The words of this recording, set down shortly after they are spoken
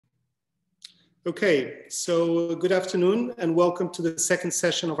Okay, so good afternoon and welcome to the second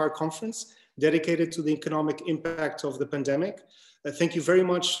session of our conference dedicated to the economic impact of the pandemic. Thank you very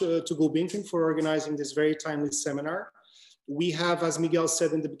much to Gulbenkian for organizing this very timely seminar. We have, as Miguel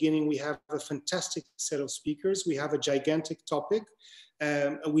said in the beginning, we have a fantastic set of speakers. We have a gigantic topic.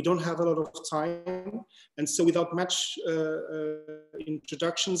 We don't have a lot of time. And so without much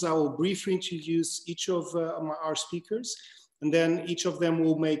introductions, I will briefly introduce each of our speakers. And then each of them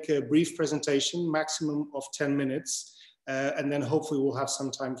will make a brief presentation, maximum of 10 minutes. And then hopefully we'll have some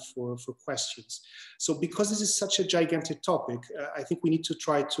time for questions. So because this is such a gigantic topic, I think we need to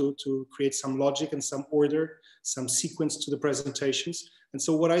try to create some logic and some order, some sequence to the presentations. And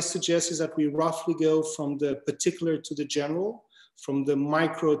so what I suggest is that we roughly go from the particular to the general, from the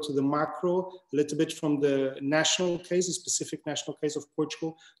micro to the macro, a little bit from the national case, the specific national case of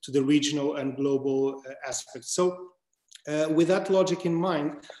Portugal, to the regional and global aspects. So with that logic in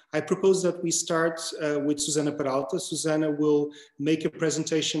mind, I propose that we start with Susana Peralta. Susana will make a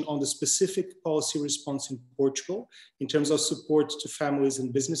presentation on the specific policy response in Portugal in terms of support to families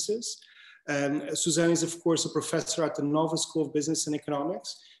and businesses. Susana is, of course, a professor at the Nova School of Business and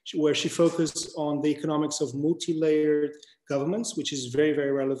Economics, where she focused on the economics of multi-layered governments, which is very,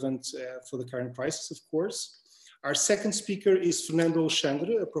 very relevant for the current crisis, of course. Our second speaker is Fernando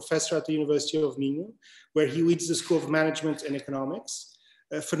Alexandre, a professor at the University of Minho, where he leads the School of Management and Economics.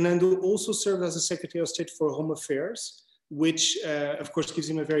 Fernando also served as the Secretary of State for Home Affairs, which of course gives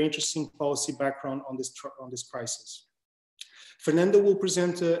him a very interesting policy background on this crisis. Fernando will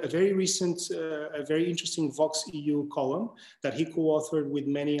present a very recent, a very interesting Vox EU column that he co-authored with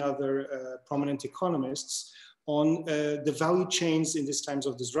many other prominent economists on the value chains in these times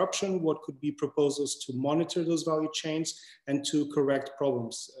of disruption, what could be proposals to monitor those value chains and to correct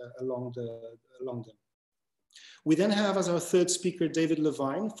problems along them. We then have as our third speaker, David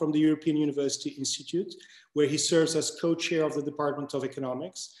Levine from the European University Institute, where he serves as co-chair of the Department of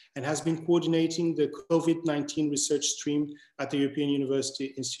Economics and has been coordinating the COVID-19 research stream at the European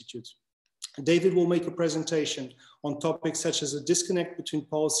University Institute. David will make a presentation on topics such as a disconnect between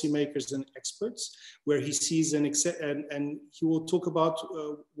policymakers and experts, where he sees and he will talk about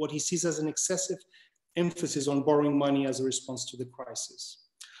what he sees as an excessive emphasis on borrowing money as a response to the crisis.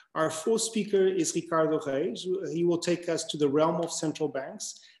 Our fourth speaker is Ricardo Reis. He will take us to the realm of central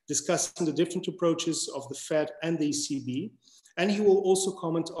banks, discussing the different approaches of the Fed and the ECB. And he will also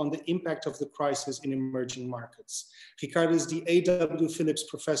comment on the impact of the crisis in emerging markets. Ricardo is the A.W. Phillips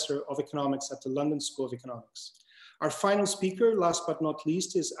Professor of Economics at the London School of Economics. Our final speaker, last but not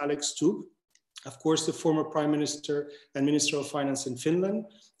least, is Alex Stubb, of course, the former Prime Minister and Minister of Finance in Finland,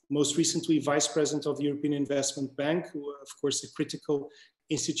 most recently Vice President of the European Investment Bank, who, of course, a critical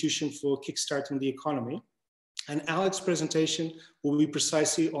institution for kickstarting the economy. And Alex's presentation will be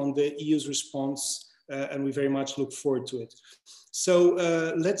precisely on the EU's response and we very much look forward to it. So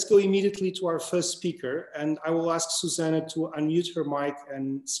let's go immediately to our first speaker, and I will ask Susana to unmute her mic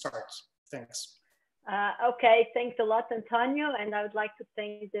and start. Thanks. Okay, thanks a lot, Antonio, and I would like to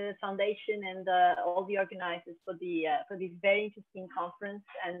thank the foundation and all the organizers for this very interesting conference,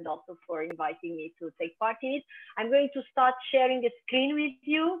 and also for inviting me to take part in it. I'm going to start sharing the screen with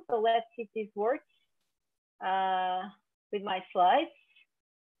you, so let's see if this works with my slides.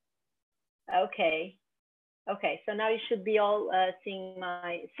 Okay, so now you should be all seeing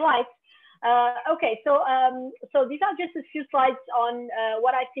my slides. Okay, so these are just a few slides on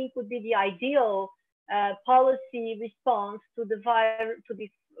what I think would be the ideal policy response to this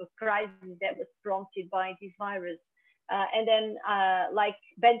crisis that was prompted by this virus, and then like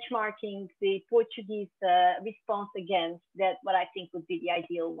benchmarking the Portuguese response against that, what I think would be the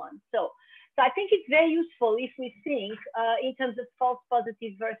ideal one. So I think it's very useful if we think in terms of false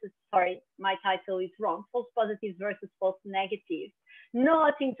positives versus, sorry, my title is wrong, false positives versus false negatives,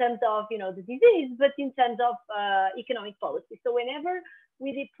 not in terms of, you know, the disease, but in terms of economic policy. So whenever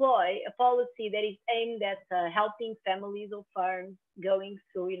we deploy a policy that is aimed at helping families or firms going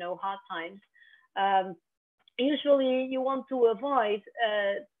through, you know, hard times, usually you want to avoid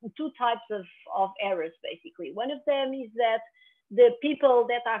two types of errors, basically. One of them is that the people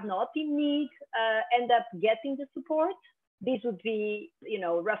that are not in need end up getting the support. This would be, you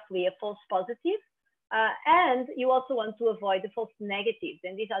know, roughly a false positive. And you also want to avoid the false negatives.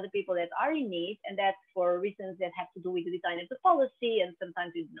 And these are the people that are in need, and that's for reasons that have to do with the design of the policy, and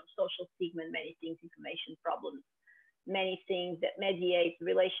sometimes with, you know, social stigma, many things, information problems, many things that mediate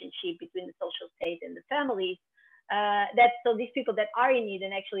the relationship between the social state and the families. So these people that are in need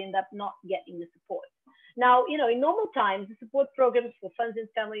and actually end up not getting the support. Now, in normal times, the support programs for funds and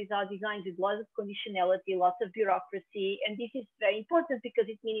families are designed with lots of conditionality, lots of bureaucracy, and this is very important because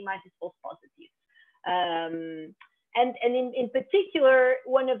it minimizes false positives. And in particular,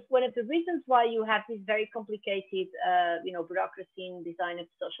 one of the reasons why you have this very complicated, bureaucracy in design of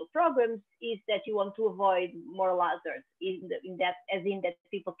social programs is that you want to avoid moral hazards in that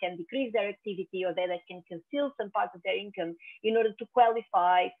people can decrease their activity or that they can conceal some part of their income in order to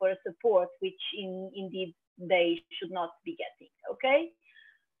qualify for a support which indeed they should not be getting. Okay.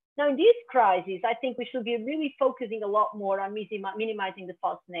 Now, in this crisis, I think we should be really focusing a lot more on minimizing the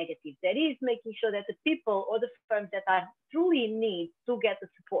false negatives. That is, making sure that the people or the firms that are truly in need to get the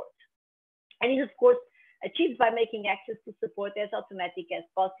support. And it is, of course, achieved by making access to support as automatic as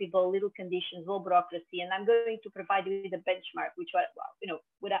possible, little conditions, low bureaucracy. And I'm going to provide you with a benchmark, which,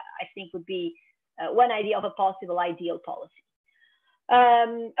 I think would be one idea of a possible ideal policy.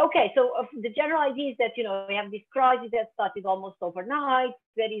 Okay, so the general idea is that, we have this crisis that started almost overnight,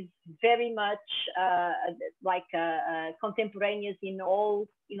 that is very much contemporaneous in all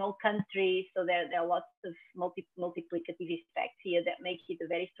countries. So there are lots of multiplicative effects here that make it a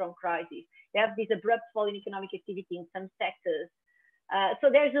very strong crisis. They have this abrupt fall in economic activity in some sectors. So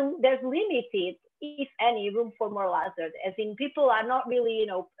there's limited, if any, room for moral hazard, as in people are not really,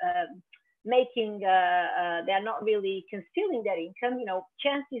 they're not really concealing their income.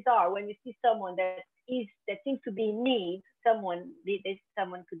 Chances are when you see someone that seems to be in need, someone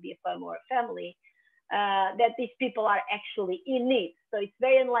could be a firm or a family, that these people are actually in need. So it's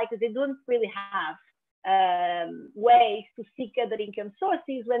very unlikely they don't really have ways to seek other income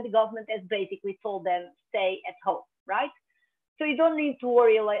sources when the government has basically told them stay at home, right? So you don't need to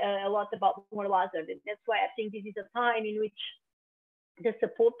worry a lot about moral hazard. That's why I think this is a time in which the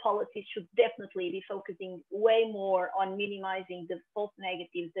support policy should definitely be focusing way more on minimizing the false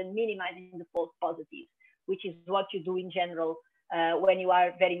negatives and minimizing the false positives, which is what you do in general when you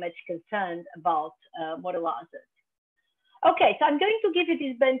are very much concerned about moral hazard. Okay, so I'm going to give you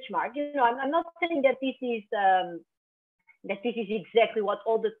this benchmark. I'm not saying that this is exactly what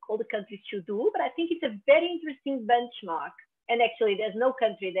all the countries should do, but I think it's a very interesting benchmark. And actually, there's no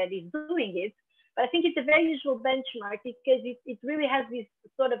country that is doing it. But I think it's a very useful benchmark because it really has these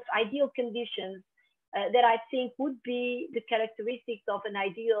sort of ideal conditions that I think would be the characteristics of an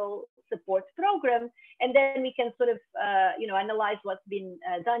ideal support program. And then we can sort of, analyze what's been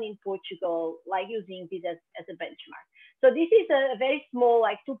done in Portugal, like using this as a benchmark. So this is a very small,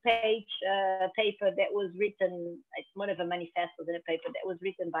 like 2-page paper that was written, it's more of a manifesto than a paper that was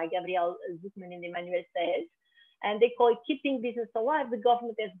written by Gabriela Zuckman and Emmanuel Saez. And they call it Keeping Business Alive, the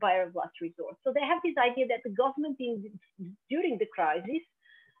Government as Buyer of Last Resort. So they have this idea that the government during the crisis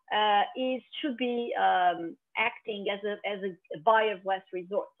should be acting as a buyer of last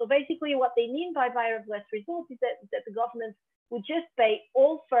resort. So basically what they mean by buyer of last resort is that the government would just pay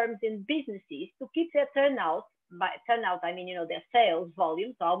all firms and businesses to keep their turnout, by turnout I mean, their sales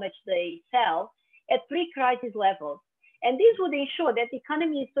volume, so how much they sell, at pre-crisis levels. And this would ensure that the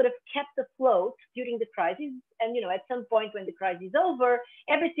economy is sort of kept afloat during the crisis. And, at some point when the crisis is over,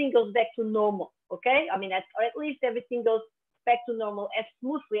 everything goes back to normal, okay? I mean, or at least everything goes back to normal as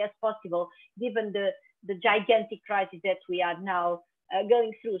smoothly as possible, given the gigantic crisis that we are now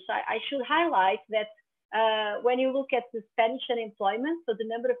going through. So I should highlight that when you look at the Spanish unemployment, so the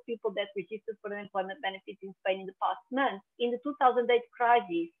number of people that registered for unemployment benefits in Spain in the past month, in the 2008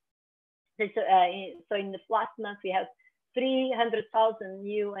 crisis, so in the last month, we have 300,000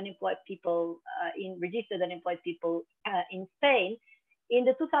 new unemployed people registered unemployed people in Spain. In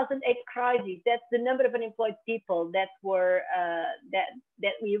the 2008 crisis, that's the number of unemployed people that were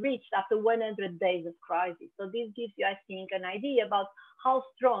that we reached after 100 days of crisis. So this gives you, I think, an idea about how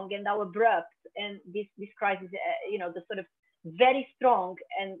strong and how abrupt and this crisis, the sort of very strong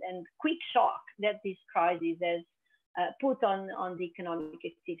and quick shock that this crisis has put on the economic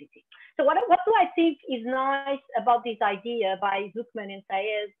activity. So what do I think is nice about this idea by Zuckman and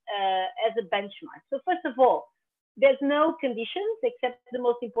Saez as a benchmark? So first of all, there's no conditions except the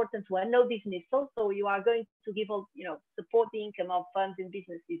most important one, no dismissal. So you are going to give all, support the income of firms and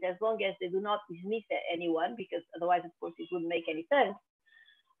businesses as long as they do not dismiss anyone, because otherwise, of course, it wouldn't make any sense.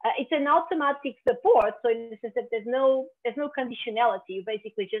 It's an automatic support. So in the sense that there's no conditionality, you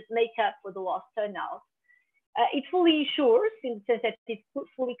basically just make up for the lost turnout. It fully insures, in the sense that it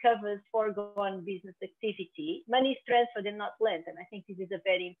fully covers foregone business activity. Money is transferred and not lent, and I think this is a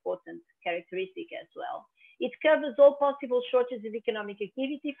very important characteristic as well. It covers all possible shortages of economic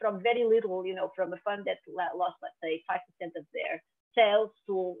activity, from very little, from a fund that lost, let's say, 5% of their sales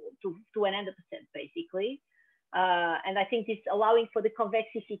to 100%, basically. And I think this allowing for the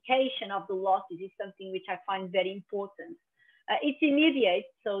convexification of the losses is something which I find very important. It's immediate,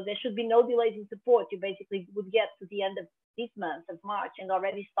 so there should be no delays in support. You basically would get to the end of this month of March and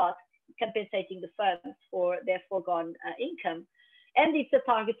already start compensating the funds for their foregone income. And it's a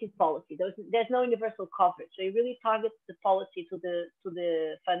targeted policy. There's no universal coverage. So you really target the policy to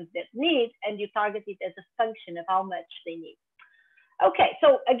the funds that need, and you target it as a function of how much they need. Okay,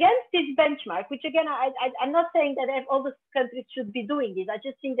 so against this benchmark, which again, I'm not saying that all the countries should be doing this. I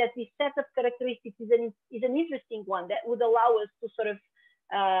just think that this set of characteristics is an interesting one that would allow us to sort of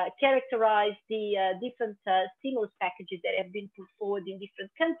characterize the different stimulus packages that have been put forward in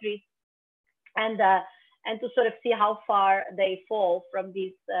different countries, and to sort of see how far they fall from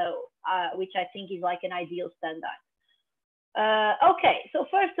this, which I think is like an ideal standard. Okay, so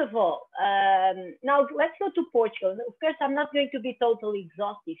first of all, now let's go to Portugal. Of course, I'm not going to be totally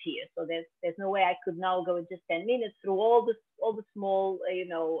exhaustive here, so there's no way I could now go in just 10 minutes through all the small,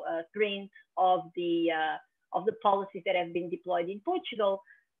 print of the policies that have been deployed in Portugal.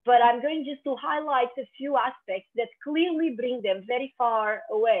 But I'm going just to highlight a few aspects that clearly bring them very far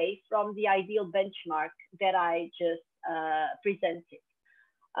away from the ideal benchmark that I just presented.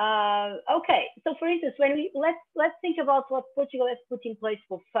 Okay, so for instance, when let's think about what Portugal has put in place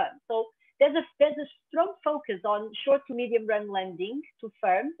for firms. So there's a strong focus on short to medium run lending to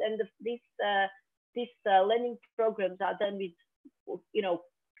firms, and these lending programs are done with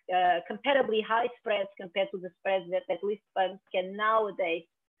comparably high spreads compared to the spreads that at least firms can nowadays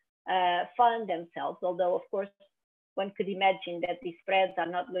fund themselves. Although of course one could imagine that these spreads are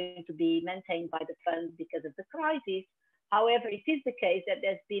not going to be maintained by the funds because of the crisis. However, it is the case that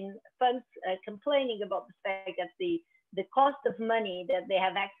there's been funds complaining about the fact that the cost of money that they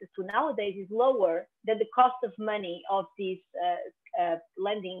have access to nowadays is lower than the cost of money of these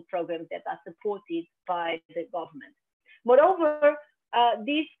lending programs that are supported by the government. Moreover,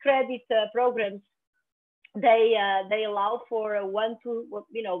 these credit programs, they allow for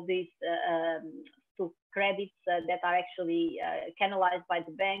these credits that are actually canalized by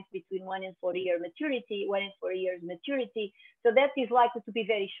the banks between 1 and 4 years maturity. So that is likely to be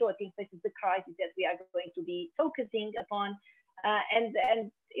very short in face of the crisis that we are going to be focusing upon. And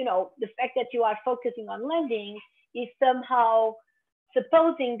the fact that you are focusing on lending is somehow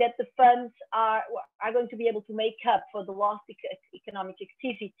supposing that the funds are going to be able to make up for the lost economic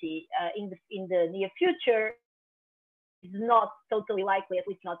activity in the near future. Is not totally likely, at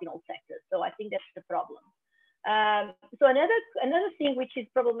least not in all sectors. So I think that's the problem. So another thing which is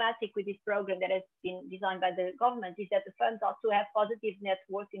problematic with this program that has been designed by the government is that the funds also have positive net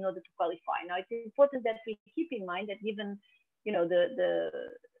worth in order to qualify. Now it's important that we keep in mind that given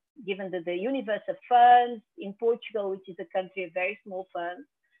the universe of funds in Portugal, which is a country of very small funds,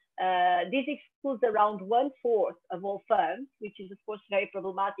 this excludes around 1/4 of all funds, which is of course very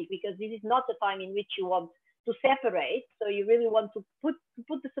problematic because this is not the time in which you want to separate. So you really want to put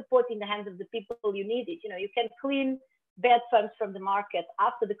the support in the hands of the people you need it. You can clean bad funds from the market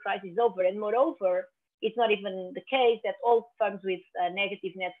after the crisis is over. And moreover, it's not even the case that all funds with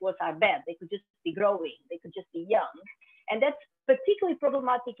negative net worth are bad. They could just be growing. They could just be young. And that's particularly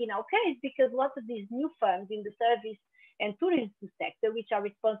problematic in our case because lots of these new funds in the service and tourism sector, which are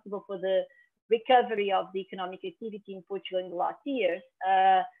responsible for the recovery of the economic activity in Portugal in the last years,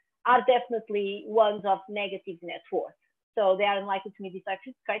 are definitely ones of negative net worth. So they are unlikely to meet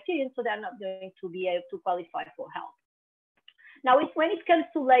this criterion, so they're not going to be able to qualify for help. Now, when it comes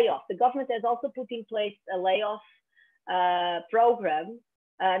to layoff, the government has also put in place a layoff program,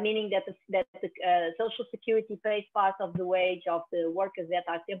 meaning that the Social Security pays part of the wage of the workers that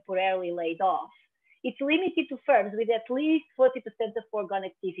are temporarily laid off. It's limited to firms with at least 40% of foregone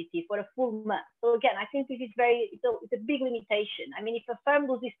activity for a full month. So again, I think this is it's a big limitation. I mean, if a firm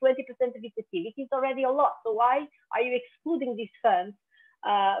loses 20% of its activity, it's already a lot. So why are you excluding these firms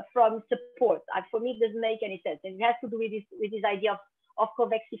from support? For me, it doesn't make any sense. And it has to do with this idea of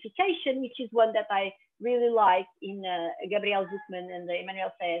convexification, which is one that I really like in Gabriela Zuckman and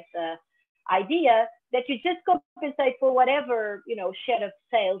Emmanuel Say's idea, that you just compensate for whatever share of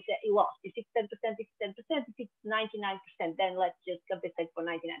sales that you lost. If it's 10%, it's 10%. If it's 99%, then let's just compensate for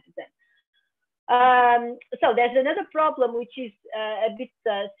 99%. So there's another problem which is a bit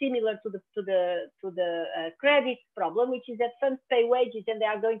similar to the credit problem, which is that funds pay wages and they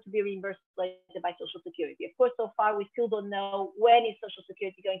are going to be reimbursed later by Social Security. Of course, so far we still don't know when is Social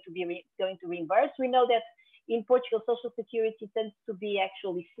Security going to reimburse. We know that in Portugal, Social Security tends to be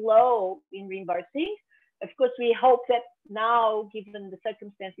actually slow in reimbursing. Of course, we hope that now, given the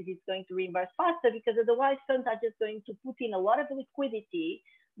circumstances, it's going to reimburse faster, because otherwise funds are just going to put in a lot of liquidity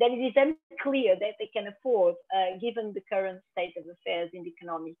that it is unclear that they can afford, given the current state of affairs in the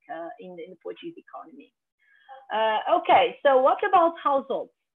economic, in the Portuguese economy. Okay, so what about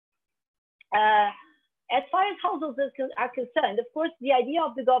households? As far as households are concerned, of course, the idea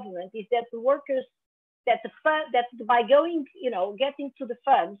of the government is that the workers, that by going, getting to the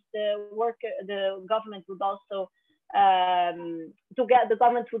firms, the government would also the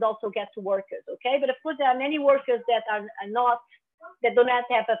government would also get to workers. Okay, but of course there are many workers that are not, that do not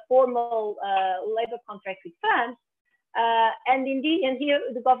have a formal labor contract with firms. And here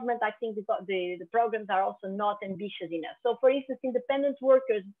the government, I think the programs are also not ambitious enough. So for instance, independent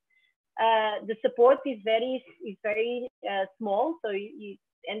workers, the support is very small. So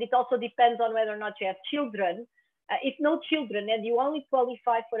and it also depends on whether or not you have children. If no children, and you only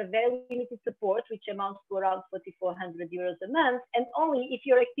qualify for a very limited support, which amounts to around 4,400 euros a month, and only if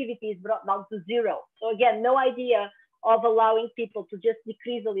your activity is brought down to zero. So again, no idea of allowing people to just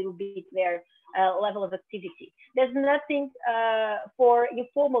decrease a little bit their level of activity. There's nothing for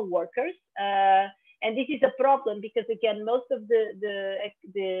informal workers, and this is a problem because again, most of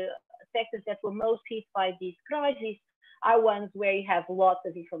the sectors that were most hit by this crisis are ones where you have lots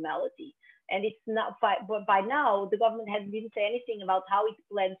of informality. And it's not, but by now, the government hasn't even said anything about how it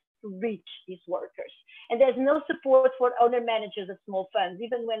plans to reach these workers. And there's no support for owner-managers of small funds,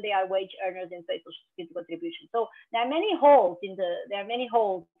 even when they are wage earners and pay social security contributions. So there are many holes in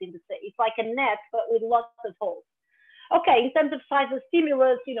it's like a net, but with lots of holes. Okay, in terms of size of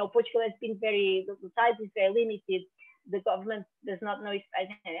stimulus, Portugal has been the size is very limited. The government does not know if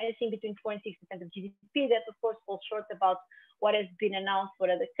anything between 4 and 6% of GDP. That, of course, falls short about what has been announced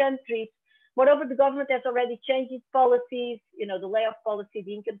for other countries. Moreover, the government has already changed its policies, the layoff policy,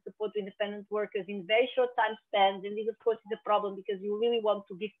 the income support to independent workers in very short time spans. And this, of course, is a problem because you really want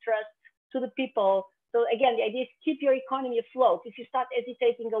to give trust to the people. So again, the idea is keep your economy afloat. If you start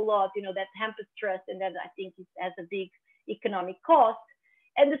hesitating a lot, that hampers trust, and that I think it has a big economic cost.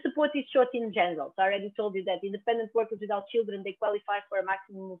 And the support is short in general. So I already told you that independent workers without children, they qualify for a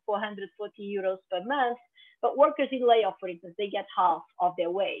maximum of 440 euros per month. But workers in layoff, for instance, they get half of their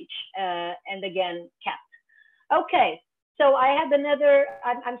wage, and again, capped. Okay, so I have another.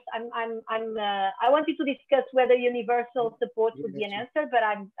 I wanted to discuss whether universal support would be an answer, but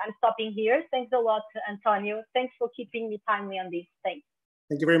I'm stopping here. Thanks a lot, António. Thanks for keeping me timely on this. Thanks.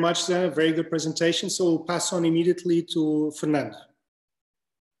 Thank you very much, Zana. Very good presentation. So we'll pass on immediately to Fernando.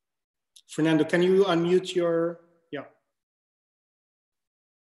 Fernando, can you unmute your? Yeah.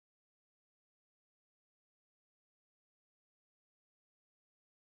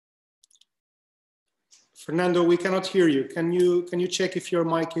 Fernando, we cannot hear you. Can you check if your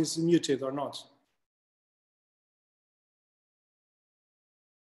mic is muted or not?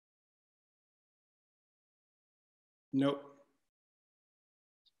 No.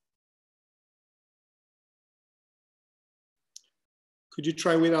 Could you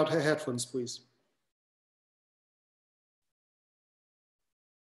try without her headphones, please?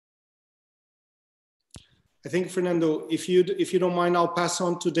 I think, Fernando, if you don't mind, I'll pass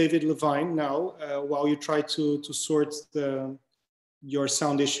on to David Levine now while you try to sort your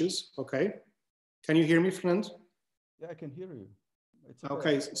sound issues. Okay. Can you hear me, Fernando? Yeah, I can hear you. It's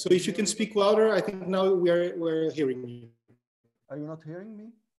okay. So if you can speak louder, I think now we're hearing you. Are you not hearing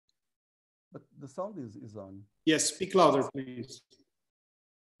me? But the sound is on. Yes, speak louder, please.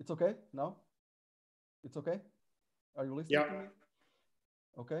 It's okay now? It's okay? Are you listening to me?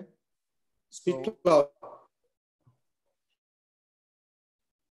 Okay. Speak loud.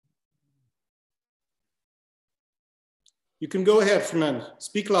 You can go ahead, Fernando.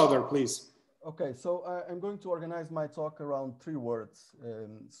 Speak louder, please. Okay, so I'm going to organize my talk around 3 words: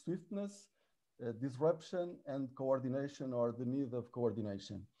 swiftness, disruption, and coordination, or the need of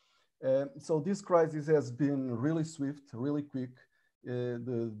coordination. So this crisis has been really swift, really quick.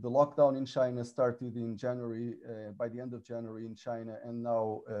 The lockdown in China started in January, by the end of January in China, and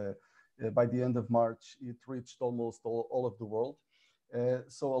now by the end of March, it reached almost all of the world.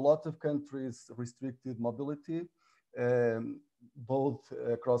 So a lot of countries restricted mobility, both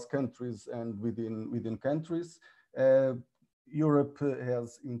across countries and within countries. Europe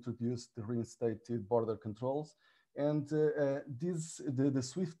has introduced the reinstated border controls, and the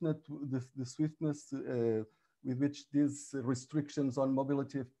swiftness with which these restrictions on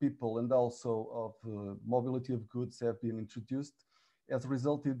mobility of people and also of mobility of goods have been introduced has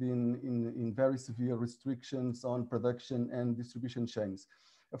resulted in very severe restrictions on production and distribution chains.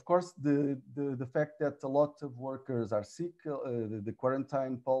 Of course, the fact that a lot of workers are sick, the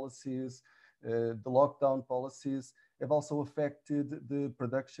quarantine policies, the lockdown policies have also affected the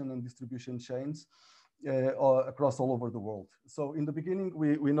production and distribution chains. across all over the world. So in the beginning,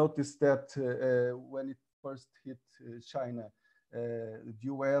 we noticed that when it first hit China, the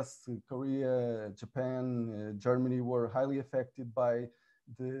US, Korea, Japan, Germany were highly affected by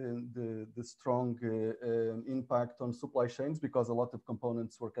the strong impact on supply chains because a lot of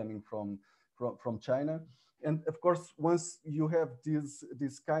components were coming from China. And of course, once you have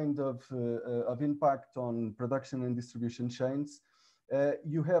this kind of impact on production and distribution chains,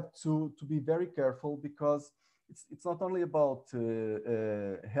 you have to be very careful because it's not only about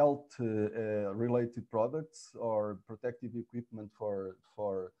health related products or protective equipment for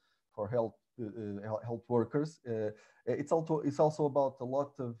health workers. It's also about a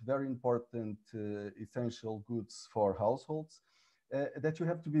lot of very important essential goods for households that you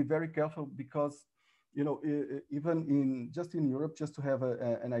have to be very careful because, you know, even just in Europe, just to have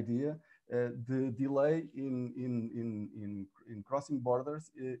an idea, the delay in crossing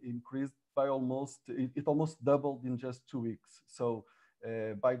borders increased by almost doubled in just 2 weeks. So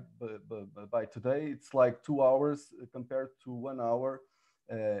by today, it's like 2 hours compared to 1 hour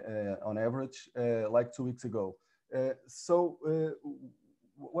on average, like 2 weeks ago. So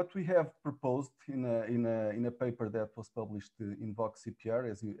what we have proposed in a paper that was published in Vox CPR,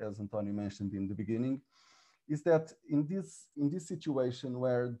 as António mentioned in the beginning, is that in this situation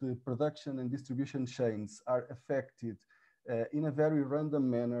where the production and distribution chains are affected in a very random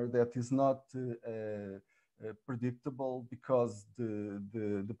manner that is not predictable because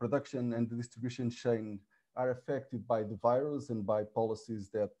the production and the distribution chain are affected by the virus and by policies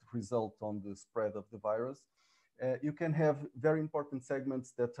that result on the spread of the virus. You can have very important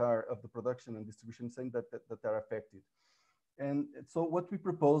segments that are of the production and distribution chain that are affected. And so what we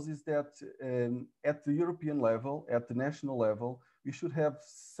propose is that at the European level, at the national level, we should have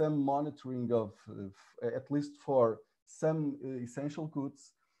some monitoring of, at least for some essential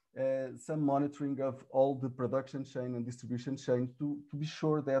goods, some monitoring of all the production chain and distribution chain to be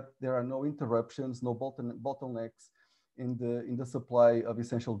sure that there are no interruptions, no bottlenecks in the supply of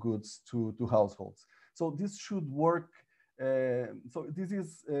essential goods to households. So this should work. So this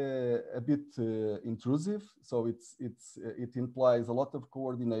is a bit intrusive. So it implies a lot of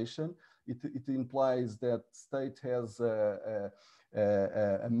coordination. It implies that state has a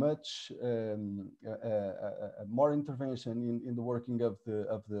much more intervention in the working of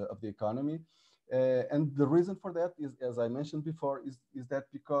the economy. And the reason for that is, as I mentioned before, is that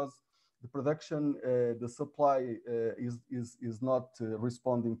because the production, the supply is not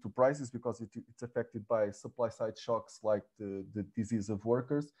responding to prices because it's affected by supply side shocks like the disease of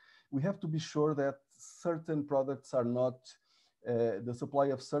workers. We have to be sure that certain products are not, the supply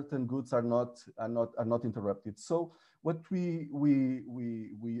of certain goods are not interrupted. So what we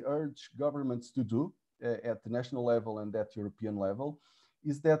urge governments to do at the national level and at European level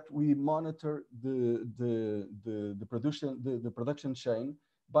is that we monitor the production chain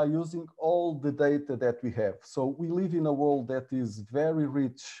by using all the data that we have. So we live in a world that is very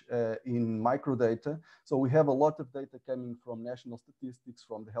rich in microdata. So we have a lot of data coming from national statistics,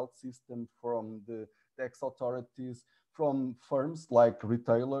 from the health system, from the tax authorities, from firms like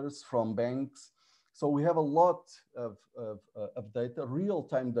retailers, from banks. So we have a lot of data,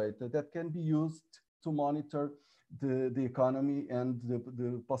 real-time data that can be used to monitor the economy and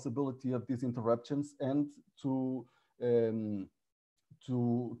the possibility of these interruptions and to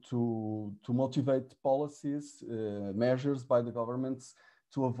motivate policies, measures by the governments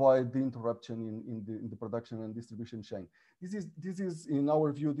to avoid the interruption in the production and distribution chain. This is in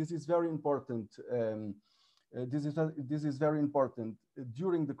our view, this is very important. This is very important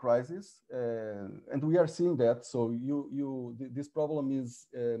during the crisis, and we are seeing that. So this problem is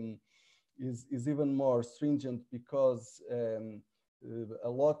even more stringent because a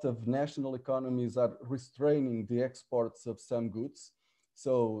lot of national economies are restraining the exports of some goods.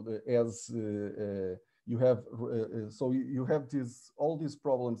 So you have all these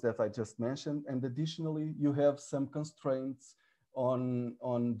problems that I just mentioned, and additionally you have some constraints on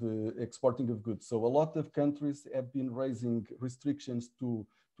the exporting of goods. So a lot of countries have been raising restrictions to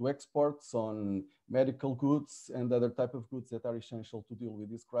exports on medical goods and other type of goods that are essential to deal with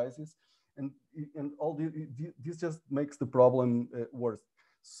this crisis. And all this just makes the problem worse.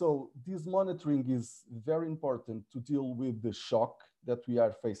 So this monitoring is very important to deal with the shock that we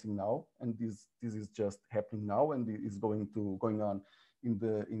are facing now, and this is just happening now and is going on in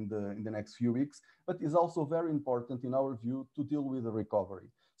the next few weeks. But is also very important in our view to deal with the recovery.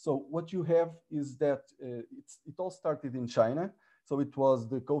 So what you have is that it all started in China. So it was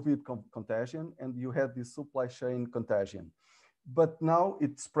the COVID contagion, and you had this supply chain contagion. But now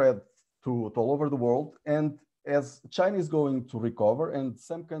it spread to all over the world, and as China is going to recover, and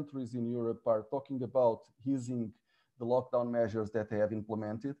some countries in Europe are talking about easing the lockdown measures that they have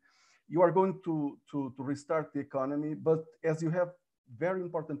implemented, you are going to restart the economy. But as you have very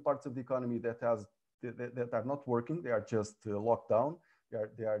important parts of the economy that are not working, they are just locked down,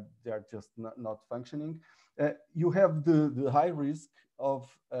 they are just not functioning. You have the high risk of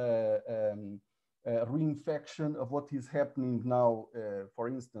reinfection of what is happening now, for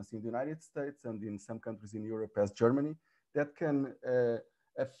instance, in the United States and in some countries in Europe as Germany, that can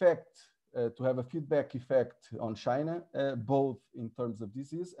affect, to have a feedback effect on China, both in terms of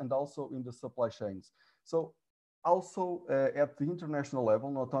disease and also in the supply chains. So also at the international level,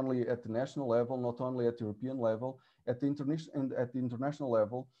 not only at the national level, not only at the European level, at the international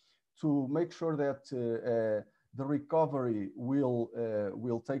level, to make sure that the recovery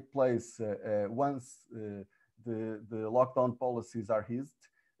will take place once the lockdown policies are eased.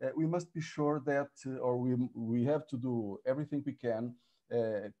 We must be sure that, or we have to do everything we can,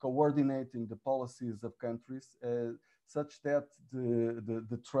 coordinating the policies of countries such that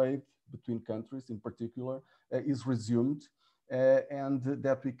the trade between countries in particular is resumed, and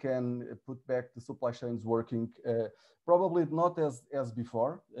that we can put back the supply chains working, probably not as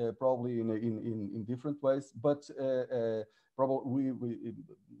before, probably in different ways, but probably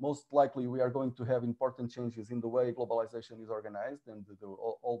most likely we are going to have important changes in the way globalization is organized and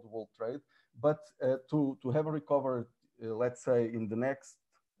all the world trade. But to have a recovery, let's say in the next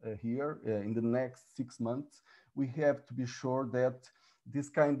year, in the next 6 months, we have to be sure that this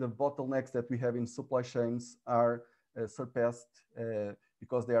kind of bottlenecks that we have in supply chains are surpassed,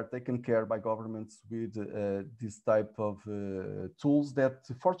 because they are taken care by governments with this type of tools that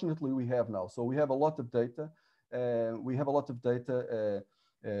fortunately we have now. So we have a lot of data.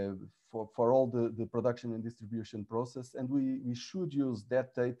 For all the production and distribution process, and we should use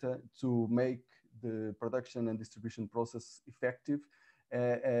that data to make the production and distribution process effective,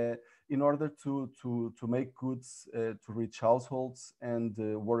 in order to make goods to reach households and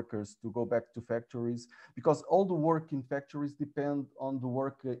workers to go back to factories, because all the work in factories depend on the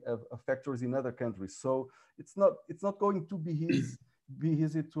work of factories in other countries. So it's not going to be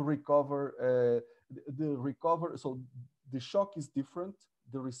easy to recover. So the shock is different,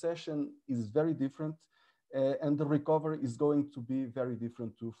 the recession is very different, and the recovery is going to be very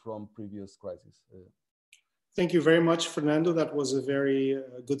different too from previous crises. Thank you very much, Fernando. That was a very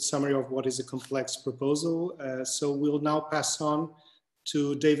good summary of what is a complex proposal. So we'll now pass on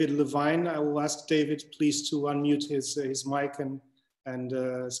to David Levine. I will ask David, please, to unmute his mic and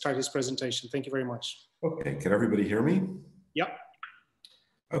start his presentation. Thank you very much. Okay, can everybody hear me? Yeah.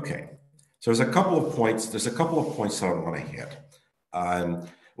 Okay, so there's a couple of points that I want to hit.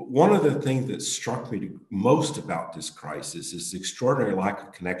 One of the things that struck me most about this crisis is the extraordinary lack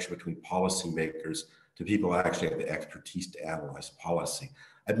of connection between policymakers to people who actually have the expertise to analyze policy.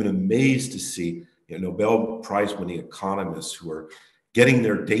 I've been amazed to see Nobel Prize-winning economists who are getting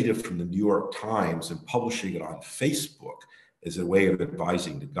their data from the New York Times and publishing it on Facebook as a way of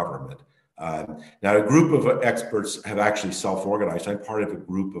advising the government. Now, a group of experts have actually self-organized. I'm part of a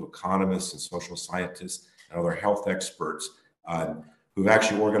group of economists and social scientists and other health experts who've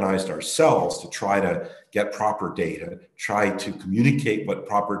actually organized ourselves to try to get proper data, try to communicate what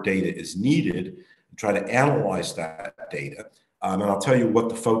proper data is needed, and try to analyze that data. And I'll tell you what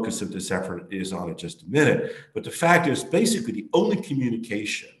the focus of this effort is on in just a minute. But the fact is, basically, the only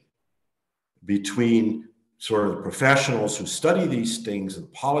communication between sort of the professionals who study these things and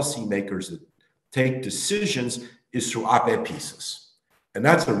policymakers that take decisions is through op-ed pieces. And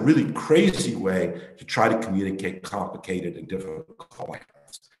that's a really crazy way to try to communicate complicated and difficult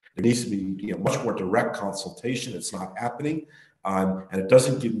plans. There needs to be much more direct consultation. It's not happening. And it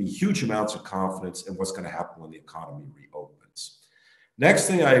doesn't give me huge amounts of confidence in what's going to happen when the economy reopens. Next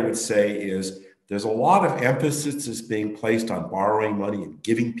thing I would say is there's a lot of emphasis is being placed on borrowing money and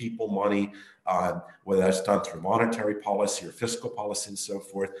giving people money, whether that's done through monetary policy or fiscal policy and so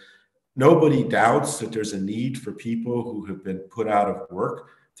forth. Nobody doubts that there's a need for people who have been put out of work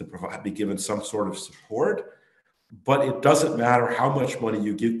to be given some sort of support, but it doesn't matter how much money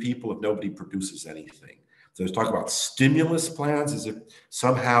you give people if nobody produces anything. So there's talk about stimulus plans as if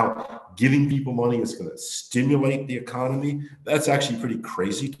somehow giving people money is going to stimulate the economy. That's actually pretty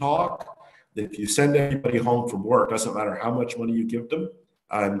crazy talk. If you send everybody home from work, doesn't matter how much money you give them,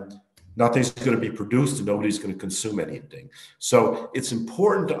 nothing's going to be produced and nobody's going to consume anything. So it's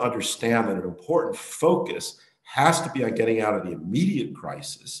important to understand that an important focus has to be on getting out of the immediate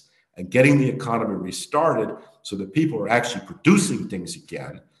crisis and getting the economy restarted so that people are actually producing things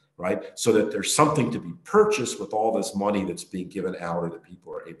again, right? So that there's something to be purchased with all this money that's being given out or that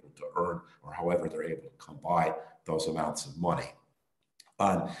people are able to earn or however they're able to come by those amounts of money.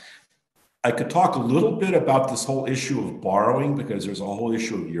 I could talk a little bit about this whole issue of borrowing because there's a whole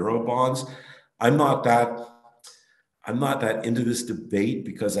issue of Eurobonds. I'm not that into this debate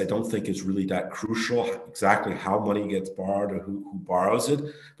because I don't think it's really that crucial exactly how money gets borrowed or who borrows it.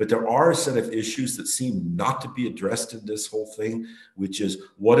 But there are a set of issues that seem not to be addressed in this whole thing, which is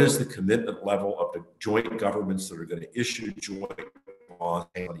what is the commitment level of the joint governments that are going to issue joint bonds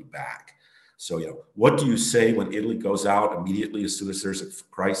and money back? So, what do you say when Italy goes out immediately as soon as there's a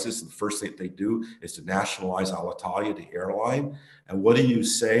crisis? And the first thing they do is to nationalize Alitalia, the airline. And what do you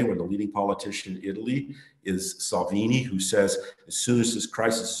say when the leading politician in Italy is Salvini, who says, as soon as this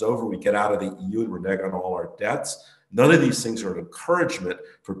crisis is over, we get out of the EU and renege on all our debts? None of these things are an encouragement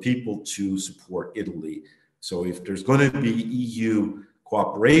for people to support Italy. So if there's going to be EU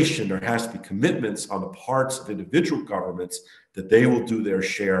cooperation, there has to be commitments on the parts of individual governments that they will do their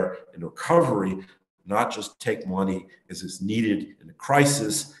share in recovery, not just take money as is needed in a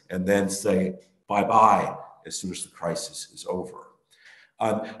crisis and then say bye-bye as soon as the crisis is over.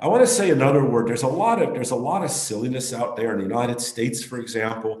 I want to say another word. There's a lot of silliness out there in the United States, for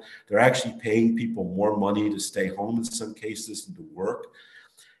example. They're actually paying people more money to stay home in some cases than to work.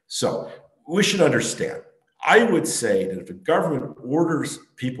 So we should understand. I would say that if the government orders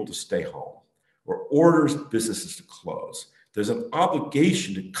people to stay home or orders businesses to close, there's an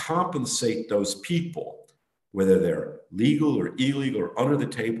obligation to compensate those people, whether they're legal or illegal or under the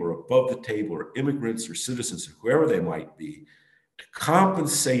table or above the table or immigrants or citizens or whoever they might be, to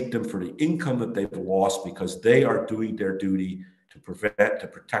compensate them for the income that they've lost because they are doing their duty to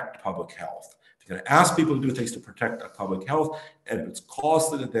protect public health. If you're going to ask people to do things to protect public health, and if it's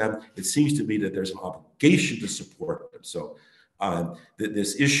costly to them, it seems to me that there's an obligation to support them. So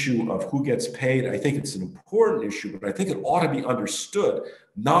this issue of who gets paid, I think it's an important issue, but I think it ought to be understood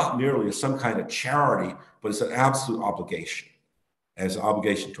not merely as some kind of charity, but as an absolute obligation. As an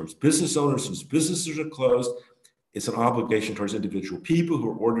obligation towards business owners whose businesses are closed. It's an obligation towards individual people who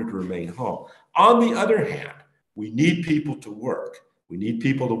are ordered to remain home. On the other hand, we need people to work. We need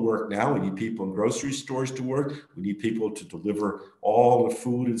people to work now. We need people in grocery stores to work. We need people to deliver all the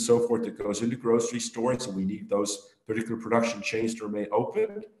food and so forth that goes into grocery stores, and we need those particular production chains to remain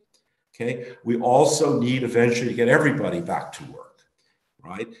open. Okay. We also need eventually to get everybody back to work,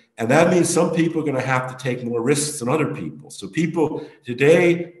 right? And that means some people are going to have to take more risks than other people. So people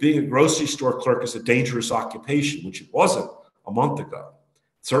today, being a grocery store clerk is a dangerous occupation, which it wasn't a month ago.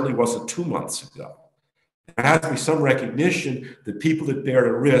 It certainly wasn't 2 months ago. There has to be some recognition that people that bear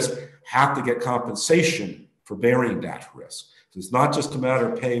the risk have to get compensation for bearing that risk. So it's not just a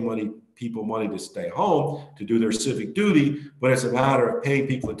matter of paying people money to stay home to do their civic duty, but it's a matter of paying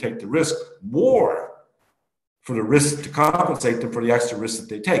people to take the risk more for the risk to compensate them for the extra risk that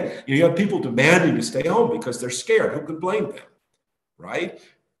they take. You have people demanding to stay home because they're scared. Who can blame them, right?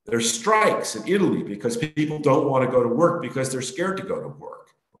 There's strikes in Italy because people don't want to go to work because they're scared to go to work,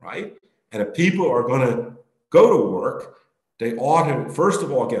 right? And if people are going to go to work, they ought to, first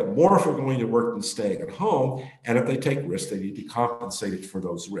of all, get more for going to work than staying at home. And if they take risks, they need to be compensated for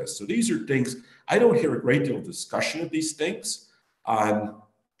those risks. So these are things, I don't hear a great deal of discussion of these things. Now,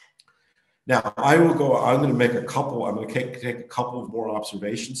 I'm going to make a couple, I'm going to take a couple of more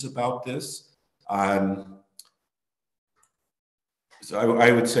observations about this. So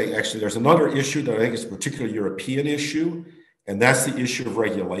I would say, actually, there's another issue that I think is a particularly European issue, and that's the issue of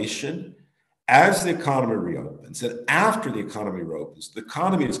regulation. As the economy reopens, and after the economy reopens, the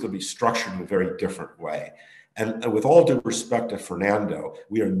economy is going to be structured in a very different way. And with all due respect to Fernando,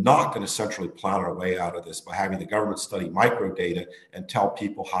 we are not going to centrally plan our way out of this by having the government study microdata and tell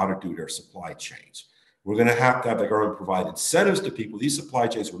people how to do their supply chains. We're going to have the government provide incentives to people. These supply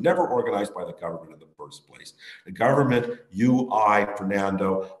chains were never organized by the government in the first place. The government, you, I,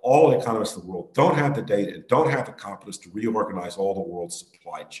 Fernando, all the economists in the world don't have the data and don't have the competence to reorganize all the world's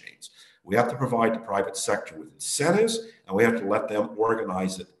supply chains. We have to provide the private sector with incentives, and we have to let them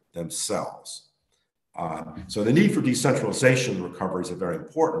organize it themselves. So the need for decentralization and recovery is a very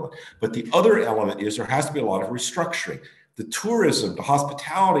important one. But the other element is there has to be a lot of restructuring. The tourism, the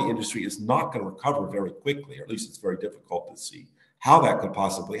hospitality industry is not going to recover very quickly, or at least it's very difficult to see how that could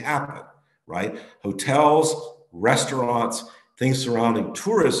possibly happen, right? Hotels, restaurants, things surrounding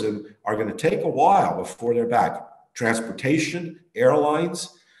tourism are going to take a while before they're back. Transportation,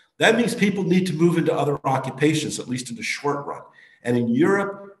 airlines, that means people need to move into other occupations, at least in the short run. And in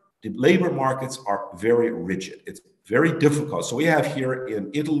Europe, the labor markets are very rigid. It's very difficult. So we have here in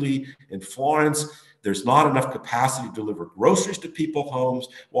Italy, in Florence, there's not enough capacity to deliver groceries to people's homes,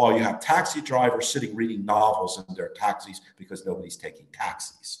 while you have taxi drivers sitting reading novels in their taxis because nobody's taking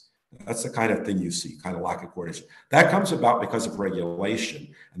taxis. That's the kind of thing you see, kind of lack of coordination. That comes about because of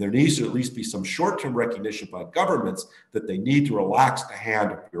regulation. And there needs to at least be some short-term recognition by governments that they need to relax the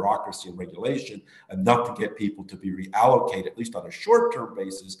hand of bureaucracy and regulation enough to get people to be reallocated, at least on a short-term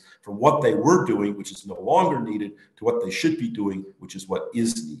basis, from what they were doing, which is no longer needed, to what they should be doing, which is what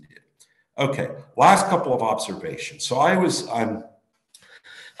is needed. Okay, last couple of observations. So one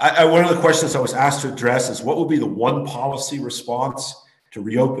of the questions I was asked to address is what will be the one policy response to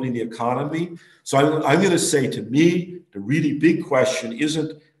reopening the economy? So I'm going to say, to me, the really big question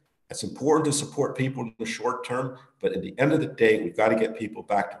isn't, it's important to support people in the short term, but at the end of the day, we've got to get people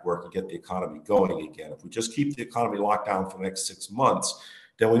back to work and get the economy going again. If we just keep the economy locked down for the next 6 months,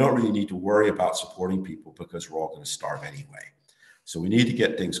 then we don't really need to worry about supporting people because we're all going to starve anyway. So we need to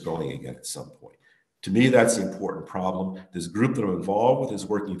get things going again at some point. To me, that's the important problem. This group that I'm involved with is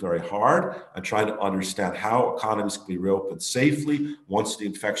working very hard on trying to understand how economies can be reopened safely once the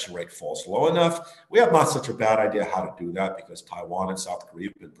infection rate falls low enough. We have not such a bad idea how to do that because Taiwan and South Korea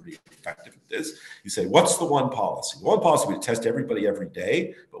have been pretty effective at this. You say, what's the one policy? The one policy would test everybody every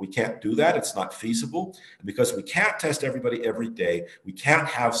day, but we can't do that. It's not feasible. And because we can't test everybody every day, we can't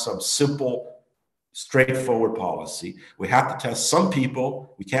have some simple, straightforward policy. We have to test some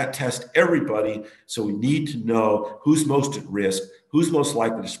people. We can't test everybody. So we need to know who's most at risk, who's most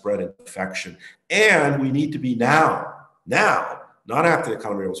likely to spread infection. And we need to be now, not after the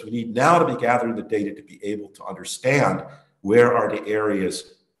economy opens, we need now to be gathering the data to be able to understand where are the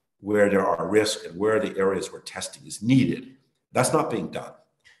areas where there are risks and where are the areas where testing is needed. That's not being done.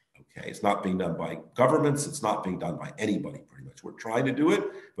 Okay, it's not being done by governments. It's not being done by anybody, pretty much. We're trying to do it,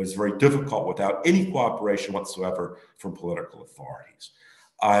 but it's very difficult without any cooperation whatsoever from political authorities.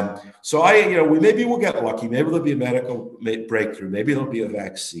 So maybe we'll get lucky. Maybe there'll be a medical breakthrough. Maybe there'll be a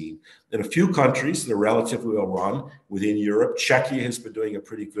vaccine. In a few countries that are relatively well run within Europe, Czechia has been doing a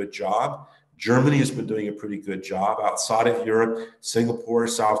pretty good job. Germany has been doing a pretty good job. Outside of Europe, Singapore,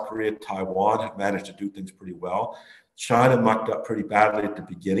 South Korea, Taiwan have managed to do things pretty well. China mucked up pretty badly at the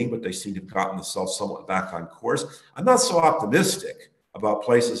beginning, but they seem to have gotten themselves somewhat back on course. I'm not so optimistic about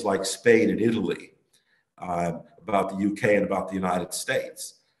places like Spain and Italy, about the UK and about the United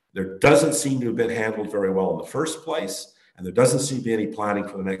States. There doesn't seem to have been handled very well in the first place, and there doesn't seem to be any planning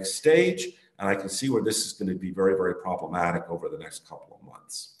for the next stage. And I can see where this is going to be very, very problematic over the next couple of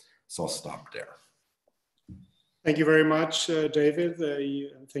months. So I'll stop there. Thank you very much, David.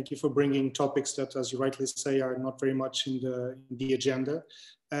 Thank you for bringing topics that, as you rightly say, are not very much in the agenda.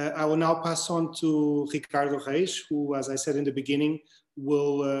 I will now pass on to Ricardo Reis, who, as I said in the beginning,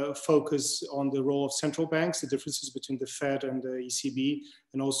 will focus on the role of central banks, the differences between the Fed and the ECB,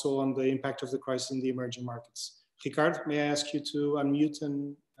 and also on the impact of the crisis in the emerging markets. Ricardo, may I ask you to unmute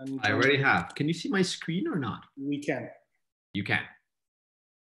and I already have. Can you see my screen or not? We can. You can.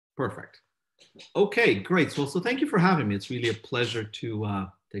 Perfect. Okay, great. So thank you for having me. It's really a pleasure to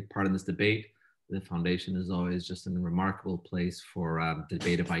take part in this debate. The foundation is always just a remarkable place for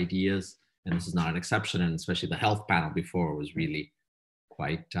debate of ideas, and this is not an exception. And especially the health panel before was really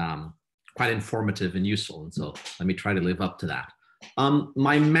quite informative and useful. And so let me try to live up to that.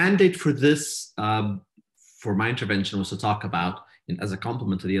 My mandate for this, for my intervention, was to talk about, and as a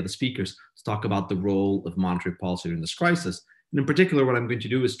complement to the other speakers, to talk about the role of monetary policy during this crisis. And in particular, what I'm going to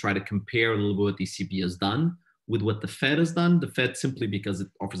do is try to compare a little bit what the ECB has done with what the Fed has done. The Fed simply because it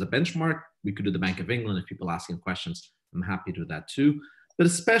offers a benchmark. We could do the Bank of England if people asking questions. I'm happy to do that too. But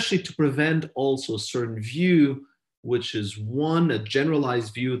especially to prevent also a certain view, which is one, a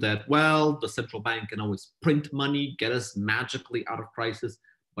generalized view that, well, the central bank can always print money, get us magically out of crisis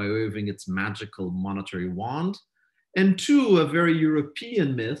by waving its magical monetary wand. And two, a very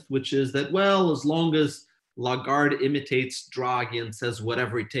European myth, which is that, well, as long as Lagarde imitates Draghi and says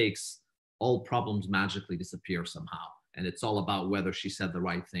whatever it takes, all problems magically disappear somehow. And it's all about whether she said the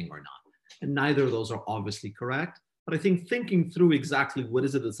right thing or not. And neither of those are obviously correct. But I think thinking through exactly what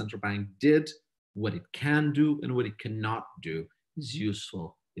is it the central bank did, what it can do, and what it cannot do is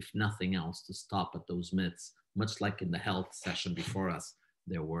useful, if nothing else, to stop at those myths. Much like in the health session before us,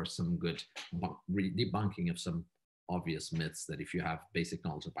 there were some good debunking of some obvious myths that if you have basic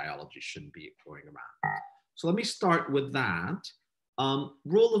knowledge of biology shouldn't be going around. So let me start with that.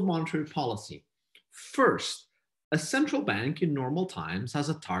 Role of monetary policy. First, a central bank in normal times has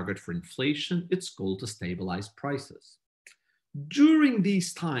a target for inflation, its goal to stabilize prices. During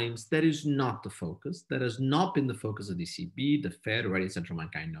these times, that is not the focus. That has not been the focus of the ECB, the Fed, or any central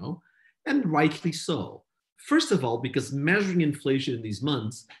bank I know, and rightly so. First of all, because measuring inflation in these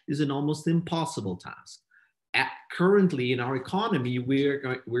months is an almost impossible task. Currently in our economy,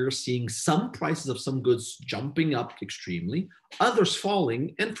 we're seeing some prices of some goods jumping up extremely, others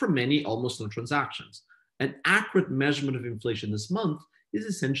falling, and for many, almost no transactions. An accurate measurement of inflation this month is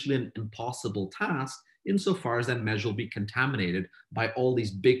essentially an impossible task insofar as that measure will be contaminated by all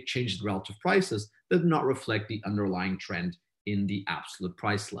these big changes in relative prices that do not reflect the underlying trend in the absolute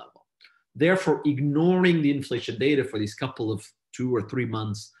price level. Therefore, ignoring the inflation data for these couple of 2 or 3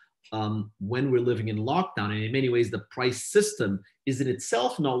 months when we're living in lockdown, and in many ways the price system is in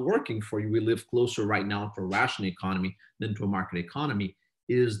itself not working for you, we live closer right now to a rational economy than to a market economy,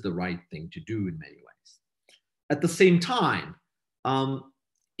 is the right thing to do in many ways. At the same time,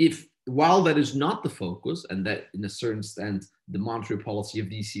 while that is not the focus, and that in a certain sense, the monetary policy of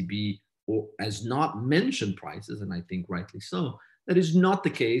the ECB has not mentioned prices, and I think rightly so, that is not the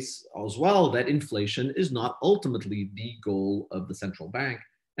case as well, that inflation is not ultimately the goal of the central bank,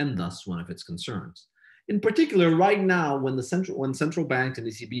 and thus one of its concerns. In particular, right now, when central banks and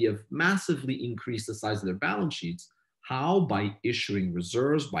ECB have massively increased the size of their balance sheets, how? By issuing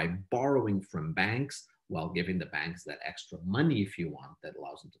reserves, by borrowing from banks, while giving the banks that extra money, if you want, that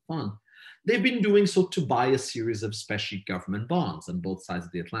allows them to fund. They've been doing so to buy a series of special government bonds on both sides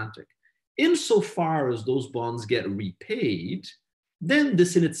of the Atlantic. Insofar as those bonds get repaid, then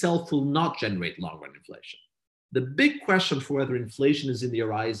this in itself will not generate long-run inflation. The big question for whether inflation is in the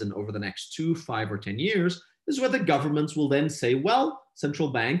horizon over the next 2, 5, or 10 years is whether governments will then say, well, central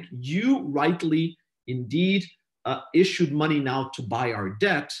bank, you rightly indeed issued money now to buy our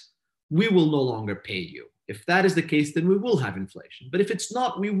debt, we will no longer pay you. If that is the case, then we will have inflation. But if it's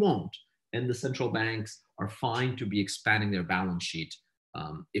not, we won't. And the central banks are fine to be expanding their balance sheet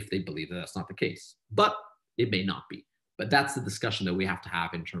if they believe that that's not the case. But it may not be. But that's the discussion that we have to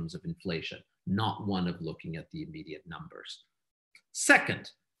have in terms of inflation, not one of looking at the immediate numbers. Second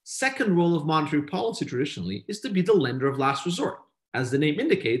role of monetary policy traditionally is to be the lender of last resort. As the name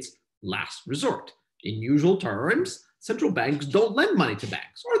indicates, last resort. In usual terms, central banks don't lend money to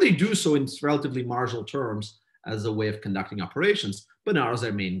banks, or they do so in relatively marginal terms as a way of conducting operations, but not as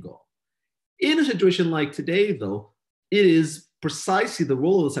their main goal. In a situation like today, though, it is precisely the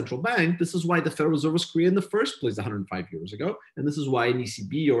role of the central bank. This is why the Federal Reserve was created in the first place 105 years ago. And this is why in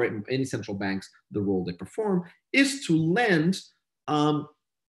ECB or in any central banks, the role they perform is to lend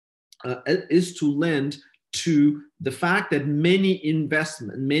to the fact that in many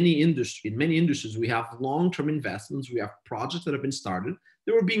industries, we have long-term investments, we have projects that have been started,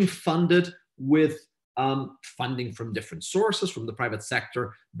 they were being funded with funding from different sources, from the private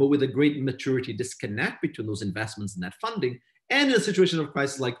sector, but with a great maturity disconnect between those investments and that funding. And in a situation of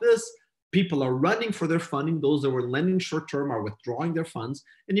crisis like this, people are running for their funding. Those that were lending short-term are withdrawing their funds,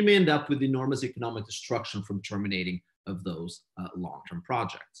 and you may end up with enormous economic destruction from terminating of those long-term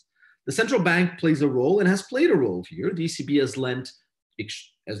projects. The central bank plays a role and has played a role here. The ECB has lent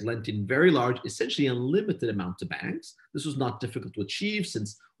in very large, essentially unlimited amount to banks. This was not difficult to achieve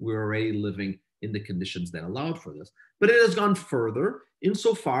since we're already living in the conditions that allowed for this. But it has gone further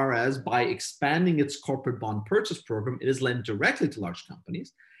insofar as by expanding its corporate bond purchase program, it has lent directly to large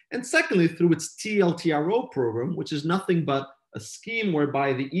companies. And secondly, through its TLTRO program, which is nothing but a scheme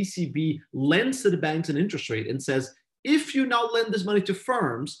whereby the ECB lends to the banks an interest rate and says, if you now lend this money to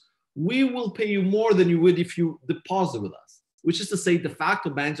firms, we will pay you more than you would if you deposit with us, which is to say de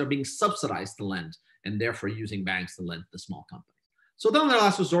facto banks are being subsidized to lend and therefore using banks to lend to small companies. So then the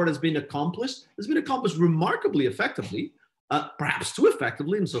last resort has been accomplished. It's been accomplished remarkably effectively, perhaps too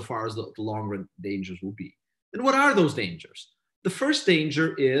effectively insofar as the long-run dangers will be. And what are those dangers? The first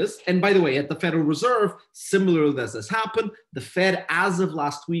danger is, and by the way, at the Federal Reserve, similar as this happened, the Fed, as of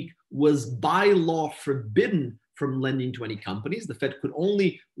last week, was by law forbidden from lending to any companies. The Fed could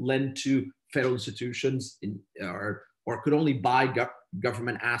only lend to federal institutions or could only buy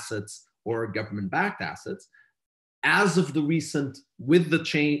government assets or government-backed assets. As of the recent, with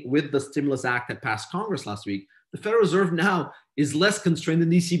the Stimulus Act that passed Congress last week, the Federal Reserve now is less constrained than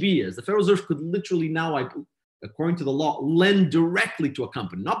the ECB is. The Federal Reserve could literally now, according to the law, lend directly to a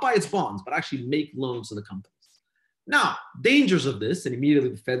company, not buy its bonds, but actually make loans to the companies. Now, dangers of this, and immediately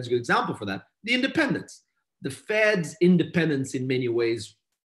the Fed's a good example for that, the independence. The Fed's independence in many ways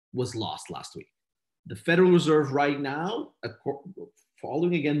was lost last week. The Federal Reserve right now,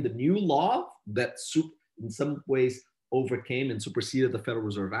 following again the new law that in some ways overcame and superseded the Federal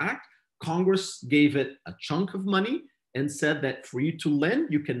Reserve Act, Congress gave it a chunk of money and said that for you to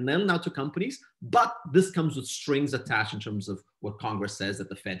lend, you can lend now to companies, but this comes with strings attached in terms of what Congress says that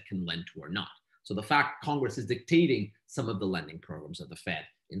the Fed can lend to or not. So the fact Congress is dictating some of the lending programs of the Fed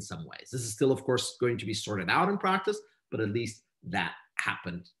in some ways. This is still, of course, going to be sorted out in practice, but at least that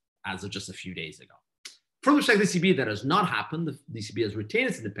happened as of just a few days ago. From the perspective of the ECB, that has not happened. The ECB has retained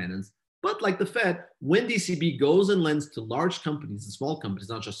its independence, but like the Fed, when the ECB goes and lends to large companies and small companies,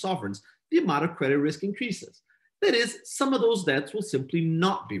 not just sovereigns, the amount of credit risk increases. That is, some of those debts will simply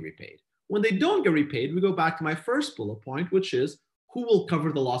not be repaid. When they don't get repaid, we go back to my first bullet point, which is who will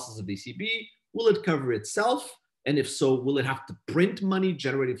cover the losses of the ECB? Will it cover itself? And if so, will it have to print money,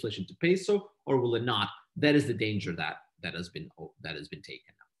 generate inflation to pay so, or will it not? That is the danger that has been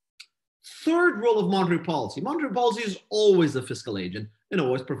taken. Third role of monetary policy. Monetary policy is always a fiscal agent and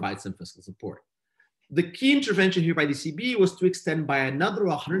always provides some fiscal support. The key intervention here by the ECB was to extend by another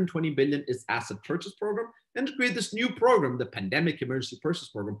 120 billion its asset purchase program and to create this new program, the Pandemic Emergency Purchase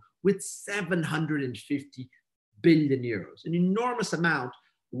Program, with 750 billion euros, an enormous amount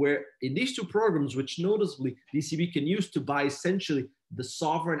where in these two programs, which noticeably the ECB can use to buy essentially the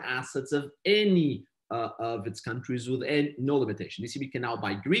sovereign assets of any of its countries with no limitation. The ECB can now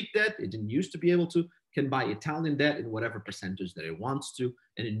buy Greek debt, it didn't used to be able to, can buy Italian debt in whatever percentage that it wants to,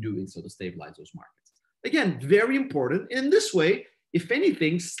 and in doing so to stabilize those markets. Again, very important. In this way, if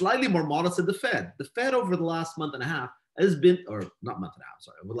anything, slightly more modest than the Fed. The Fed over the last month and a half has been, or not month and a half,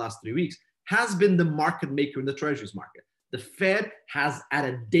 sorry, over the last 3 weeks, has been the market maker in the treasuries market. The Fed has at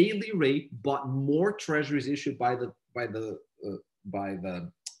a daily rate bought more treasuries issued by the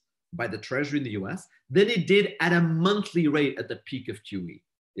Treasury in the US than it did at a monthly rate at the peak of QE.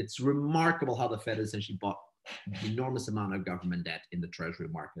 It's remarkable how the Fed essentially bought an enormous amount of government debt in the Treasury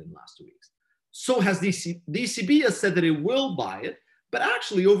market in the last 2 weeks. So has the ECB has said that it will buy it, but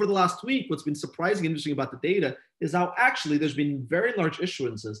actually over the last week, what's been surprising and interesting about the data is how actually there's been very large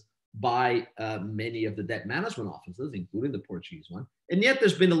issuances by many of the debt management offices, including the Portuguese one, and yet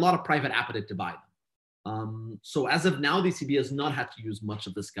there's been a lot of private appetite to buy them. So as of now, the ECB has not had to use much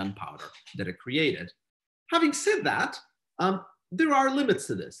of this gunpowder that it created. Having said that, there are limits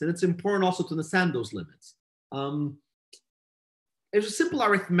to this, and it's important also to understand those limits. There's a simple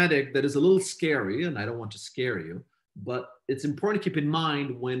arithmetic that is a little scary, and I don't want to scare you, but it's important to keep in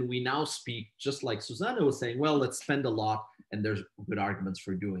mind when we now speak, just like Susanna was saying, well, let's spend a lot, and there's good arguments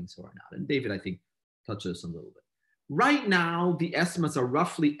for doing so or not. And David, I think, touched this a little bit. Right now, the estimates are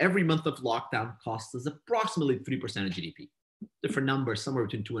roughly every month of lockdown costs us approximately 3% of GDP. Different numbers, somewhere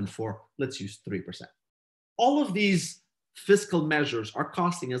between 2 and 4. Let's use 3%. All of these fiscal measures are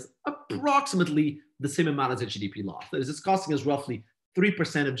costing us approximately the same amount as a GDP loss. That is, it's costing us roughly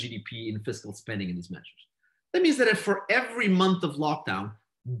 3% of GDP in fiscal spending in these measures. That means that if for every month of lockdown,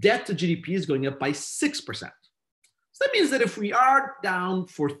 debt to GDP is going up by 6%. So that means that if we are down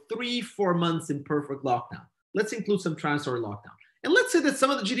for 3-4 months in perfect lockdown, let's include some transitory lockdown, and let's say that some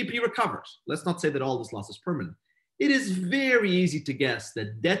of the GDP recovers. Let's not say that all this loss is permanent. It is very easy to guess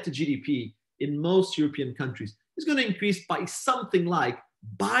that debt to GDP in most European countries is going to increase by something like,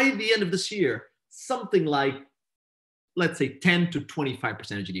 by the end of this year, something like, let's say 10 to 25%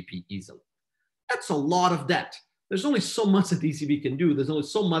 of GDP easily. That's a lot of debt. There's only so much that the ECB can do. There's only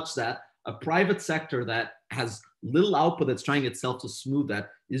so much that a private sector that has little output that's trying itself to smooth that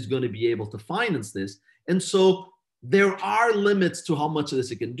is going to be able to finance this. And so there are limits to how much of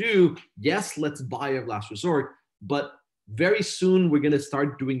this it can do. Yes, let's buy of last resort, but very soon we're going to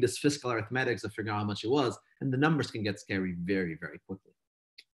start doing this fiscal arithmetics to figure out how much it was, and the numbers can get scary very, very quickly.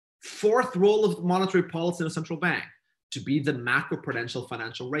 Fourth role of monetary policy in a central bank, to be the macroprudential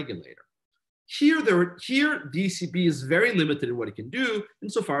financial regulator. Here, the ECB is very limited in what it can do,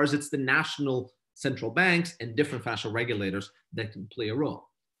 insofar as it's the national central banks and different financial regulators that can play a role.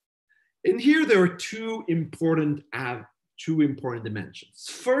 And here there are two important dimensions.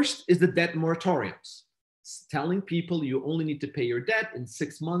 First is the debt moratoriums. It's telling people you only need to pay your debt in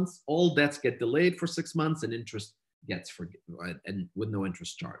 6 months. All debts get delayed for 6 months, and interest gets forgiven, and with no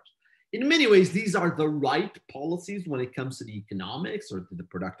interest charged. In many ways, these are the right policies when it comes to the economics or to the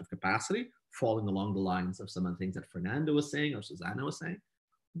productive capacity, falling along the lines of some of the things that Fernando was saying or Susanna was saying.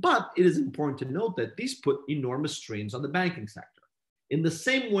 But it is important to note that these put enormous strains on the banking sector. In the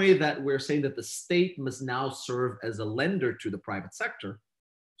same way that we're saying that the state must now serve as a lender to the private sector,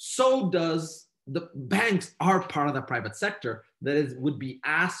 so does the banks are part of the private sector that is, would be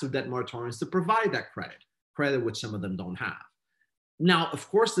asked through debt moratoriums to provide that credit which some of them don't have. Now, of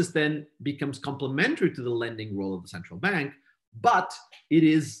course, this then becomes complementary to the lending role of the central bank, but it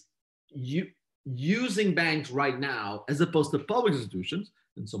is using banks right now as opposed to public institutions.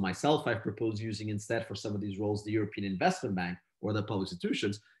 And so myself, I've proposed using instead for some of these roles, the European Investment Bank or the public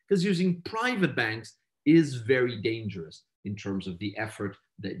institutions, because using private banks is very dangerous in terms of the effort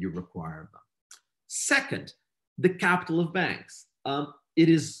that you require of them. Second, the capital of banks.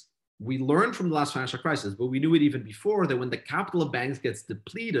 we learned from the last financial crisis, but we knew it even before, that when the capital of banks gets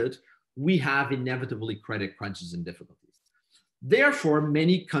depleted, we have inevitably credit crunches and difficulties. Therefore,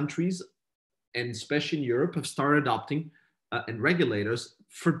 many countries, and especially in Europe, have started adopting and regulators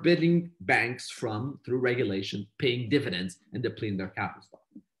forbidding banks from, through regulation, paying dividends and depleting their capital stock.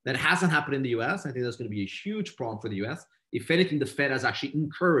 That hasn't happened in the US. I think that's going to be a huge problem for the US. If anything, the Fed has actually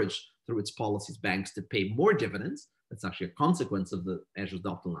encouraged, through its policies, banks to pay more dividends. That's actually a consequence of the measures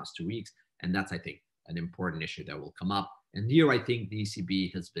adopted in the last 2 weeks. And that's, I think, an important issue that will come up. And here, I think the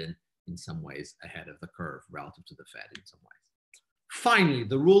ECB has been, in some ways, ahead of the curve relative to the Fed in some ways. Finally,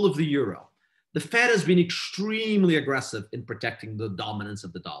 the role of the euro. The Fed has been extremely aggressive in protecting the dominance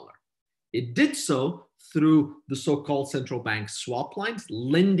of the dollar. It did so through the so-called central bank swap lines,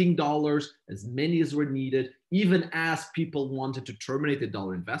 lending dollars, as many as were needed, even as people wanted to terminate the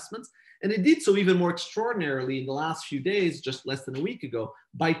dollar investments. And it did so even more extraordinarily in the last few days, just less than a week ago,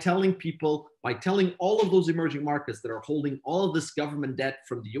 by telling all of those emerging markets that are holding all of this government debt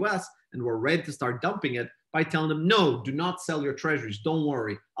from the US and were ready to start dumping it, by telling them, no, do not sell your treasuries. Don't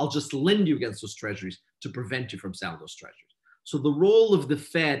worry. I'll just lend you against those treasuries to prevent you from selling those treasuries. So the role of the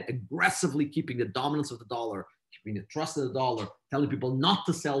Fed aggressively keeping the dominance of the dollar, keeping the trust of the dollar, telling people not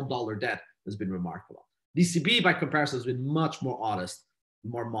to sell dollar debt has been remarkable. The ECB, by comparison, has been much more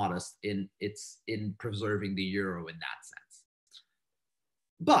modest in preserving the euro in that sense.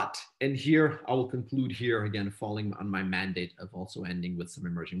 But, and here I will conclude here again, falling on my mandate of also ending with some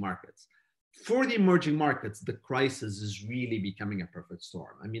emerging markets. For the emerging markets, the crisis is really becoming a perfect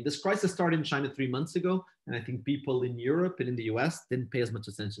storm. I mean, this crisis started in China 3 months ago, and I think people in Europe and in the US didn't pay as much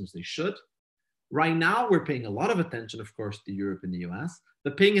attention as they should. Right now, we're paying a lot of attention, of course, to Europe and the US,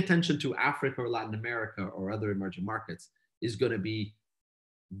 but paying attention to Africa or Latin America or other emerging markets is going to be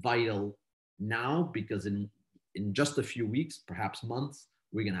vital now, because in just a few weeks, perhaps months,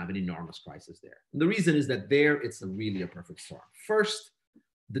 we're going to have an enormous crisis there. And the reason is that there, it's really a perfect storm. First,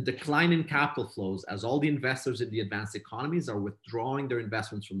 the decline in capital flows, as all the investors in the advanced economies are withdrawing their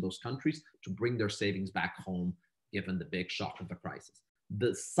investments from those countries to bring their savings back home, given the big shock of the crisis.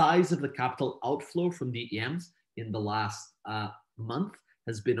 The size of the capital outflow from DEMs in the last month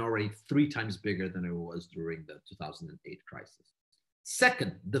has been already 3 times bigger than it was during the 2008 crisis.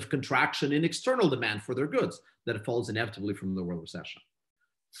 Second, the contraction in external demand for their goods that follows inevitably from the world recession.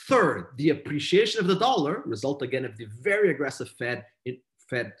 Third, the appreciation of the dollar, result again of the very aggressive Fed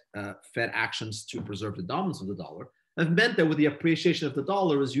actions to preserve the dominance of the dollar, have meant that with the appreciation of the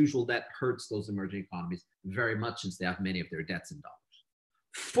dollar, as usual, that hurts those emerging economies very much, since they have many of their debts in dollars.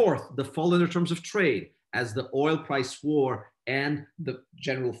 Fourth, the fall in their terms of trade, as the oil price war and the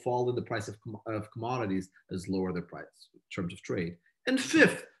general fall in the price of commodities has lowered their price in terms of trade. And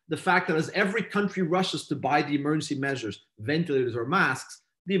fifth, the fact that as every country rushes to buy the emergency measures, ventilators or masks,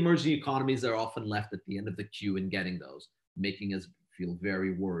 the emerging economies are often left at the end of the queue in getting those, making us feel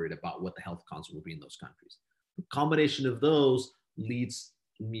very worried about what the health consequences will be in those countries. The combination of those leads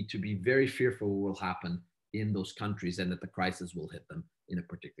me to be very fearful what will happen in those countries, and that the crisis will hit them in a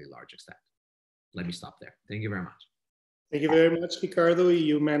particularly large extent. Let me stop there. Thank you very much. Thank you very much, Ricardo.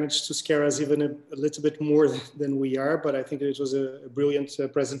 You managed to scare us even a little bit more than we are, but I think it was a brilliant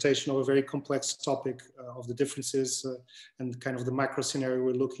presentation of a very complex topic of the differences and kind of the macro scenario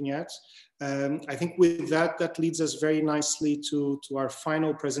we're looking at. I think with that leads us very nicely to our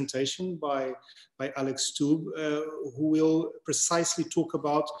final presentation by Alex Stubb, who will precisely talk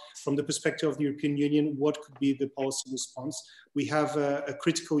about, from the perspective of the European Union, what could be the policy response. We have a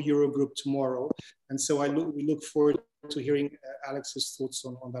critical Eurogroup tomorrow, and so we look forward to hearing Alex's thoughts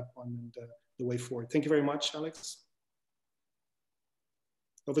on that one and the way forward. Thank you very much, Alex.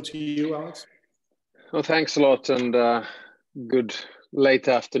 Over to you, Alex. Well, thanks a lot, and good late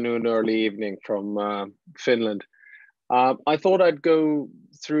afternoon, early evening from Finland. I thought I'd go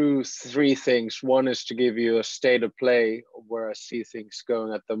through 3 things. One is to give you a state of play of where I see things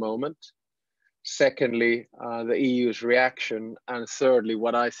going at the moment. Secondly, the EU's reaction. And thirdly,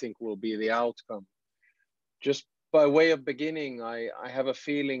 what I think will be the outcome. Just by way of beginning, I have a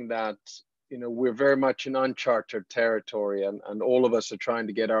feeling that we're very much in uncharted territory, and all of us are trying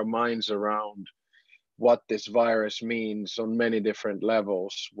to get our minds around what this virus means on many different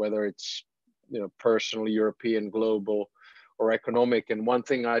levels, whether it's personal, European, global, or economic. And one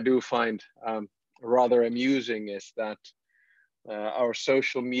thing I do find rather amusing is that our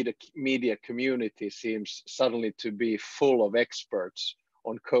social media community seems suddenly to be full of experts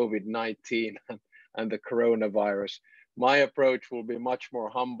on COVID-19 and the coronavirus. My approach will be much more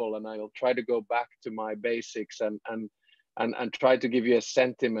humble, and I'll try to go back to my basics and try to give you a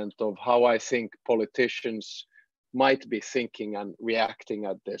sentiment of how I think politicians might be thinking and reacting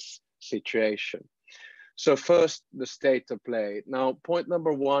at this situation. So first, the state of play. Now, point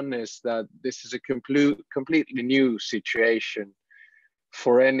number one is that this is a completely new situation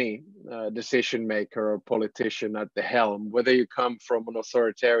for any decision maker or politician at the helm, whether you come from an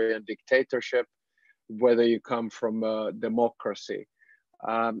authoritarian dictatorship, whether you come from a democracy.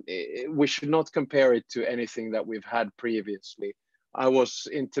 We should not compare it to anything that we've had previously. I was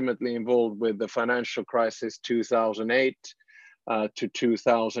intimately involved with the financial crisis 2008 to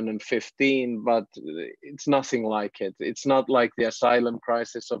 2015, but it's nothing like it. It's not like the asylum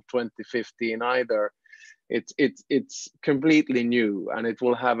crisis of 2015 either. It's completely new, and it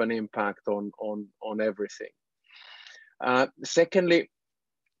will have an impact on everything. Secondly,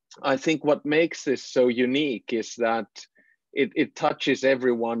 I think what makes this so unique is that it touches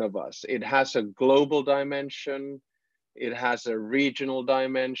every one of us. It has a global dimension, it has a regional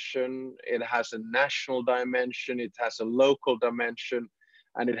dimension, it has a national dimension, it has a local dimension,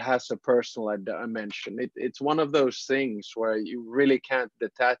 and it has a personal dimension. It's one of those things where you really can't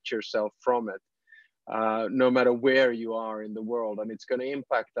detach yourself from it, no matter where you are in the world, and it's going to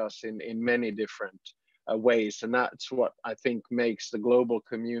impact us in many different ways. And that's what I think makes the global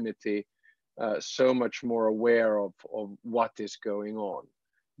community so much more aware of what is going on,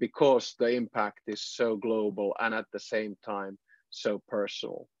 because the impact is so global and at the same time so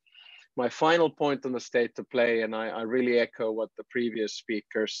personal. My final point on the state of play, and I really echo what the previous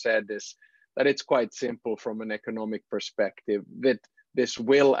speaker said, is that it's quite simple from an economic perspective, that this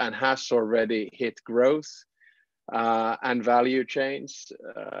will and has already hit growth and value chains.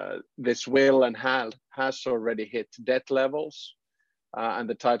 This will and has already hit debt levels and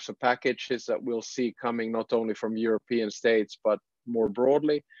the types of packages that we'll see coming not only from European states, but more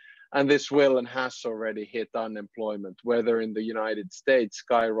broadly. And this will and has already hit unemployment, whether in the United States,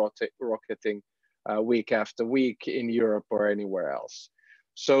 skyrocketing week after week, in Europe or anywhere else.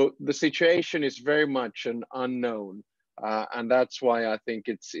 So the situation is very much an unknown. And that's why I think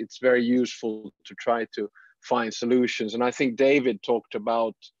it's very useful to try to find solutions. And I think David talked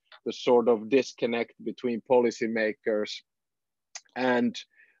about the sort of disconnect between policymakers and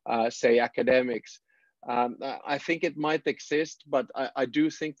say academics. I think it might exist, but I do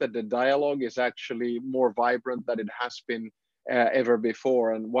think that the dialogue is actually more vibrant than it has been ever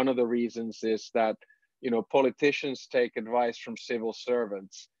before. And one of the reasons is that, you know, politicians take advice from civil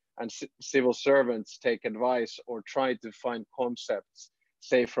servants, and civil servants take advice or try to find concepts,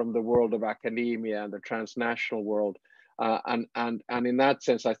 say, from the world of academia and the transnational world. And in that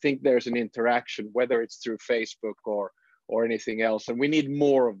sense, I think there's an interaction, whether it's through Facebook or anything else. And we need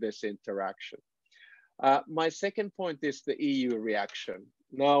more of this interaction. My second point is the EU reaction.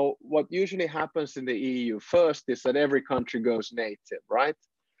 Now, what usually happens in the EU first is that every country goes native, right?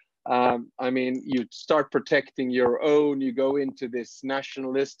 I mean, you start protecting your own, you go into this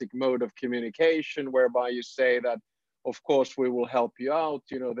nationalistic mode of communication whereby you say that, of course, we will help you out,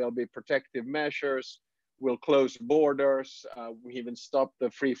 you know, there'll be protective measures, we'll close borders, we even stop the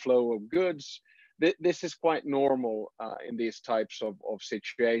free flow of goods. This is quite normal in these types of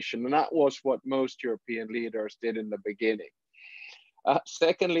situations, and that was what most European leaders did in the beginning.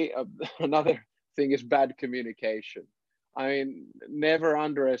 Secondly, another thing is bad communication. I mean, never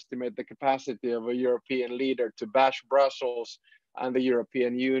underestimate the capacity of a European leader to bash Brussels and the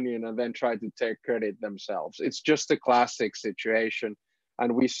European Union and then try to take credit themselves. It's just a classic situation.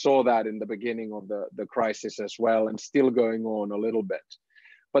 And we saw that in the beginning of the crisis as well, and still going on a little bit.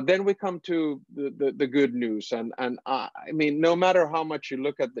 But then we come to the good news. And I mean, no matter how much you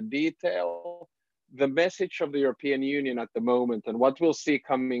look at the detail, the message of the European Union at the moment and what we'll see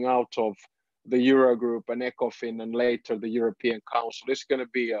coming out of the Eurogroup and ECOFIN and later the European Council is going to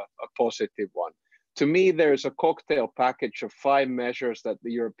be a positive one. To me, there's a cocktail package of 5 measures that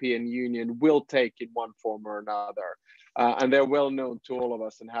the European Union will take in one form or another. And they're well known to all of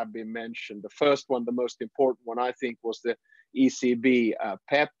us and have been mentioned. The first one, the most important one, I think, was the ECB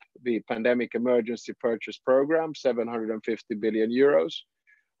PEP, the Pandemic Emergency Purchase Program, 750 billion euros.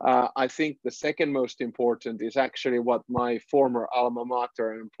 I think the second most important is actually what my former alma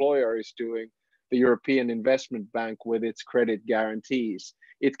mater and employer is doing, the European Investment Bank with its credit guarantees.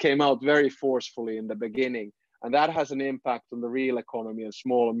 It came out very forcefully in the beginning, and that has an impact on the real economy and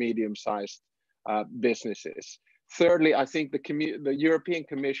small and medium-sized businesses. Thirdly, I think the European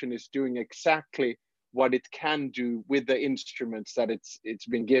Commission is doing exactly what it can do with the instruments that it's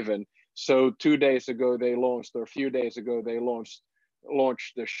been given. So 2 days ago they launched, or a few days ago they launched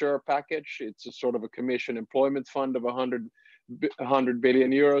the SURE package. It's a sort of a Commission employment fund of 100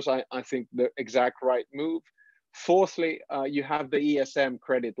 billion euros. I think the exact right move. Fourthly, you have the ESM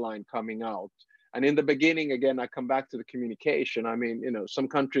credit line coming out. And in the beginning, again, I come back to the communication. I mean, you know, some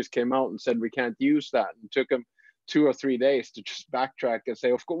countries came out and said we can't use that, and it took them 2 or 3 days to just backtrack and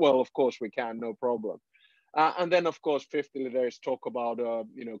say, well, of course we can, no problem. And then, of course, fifthly, there's talk about,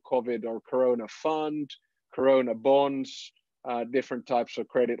 you know, COVID or Corona fund, Corona bonds, different types of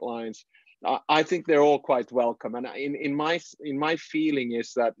credit lines. I think they're all quite welcome. And in my feeling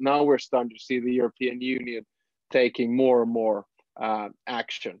is that now we're starting to see the European Union taking more and more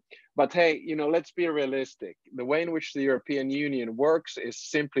action. But hey, you know, let's be realistic. The way in which the European Union works is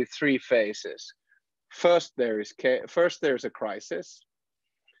simply 3 phases. First, there's a crisis.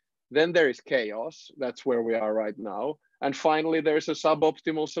 Then there is chaos. That's where we are right now. And finally, there's a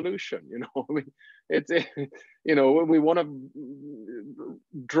suboptimal solution. You know, I mean, you know, we want to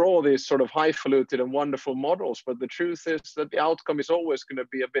draw these sort of highfalutin and wonderful models, but the truth is that the outcome is always going to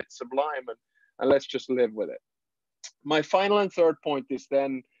be a bit sublime, and let's just live with it. My final and third point is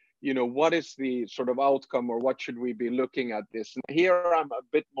then, you know, what is the sort of outcome, or what should we be looking at this? And here I'm a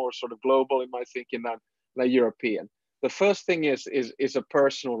bit more sort of global in my thinking than European. The first thing is a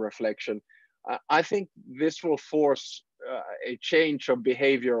personal reflection. I think this will force a change of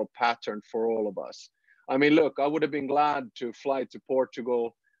behavioral pattern for all of us. I mean, look, I would have been glad to fly to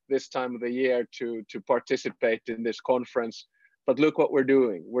Portugal this time of the year to participate in this conference, but look what we're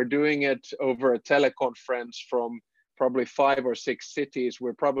doing. We're doing it over a teleconference from probably 5 or 6 cities.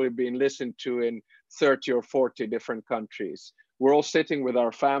 We're probably being listened to in 30 or 40 different countries. We're all sitting with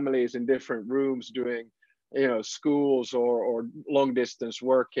our families in different rooms doing, you know, schools or long distance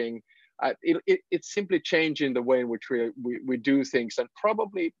working. It's simply changing the way in which we do things, and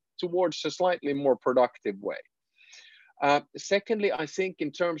probably towards a slightly more productive way. Secondly, I think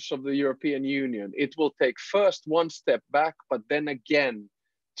in terms of the European Union, it will take first 1 step back, but then again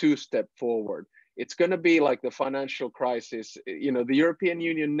 2 steps forward. It's going to be like the financial crisis. You know, the European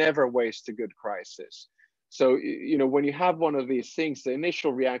Union never wastes a good crisis. So, you know, when you have one of these things, the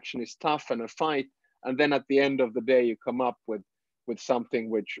initial reaction is tough and a fight, and then at the end of the day, you come up with something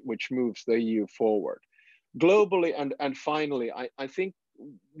which moves the EU forward. Globally, and finally, I think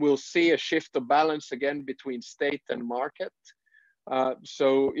we'll see a shift of balance again between state and market.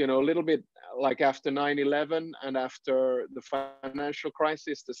 So, you know, a little bit like after 9/11 and after the financial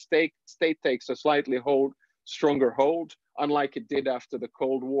crisis, the state takes a slightly stronger hold, unlike it did after the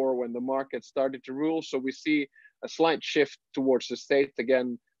Cold War when the market started to rule. So we see a slight shift towards the state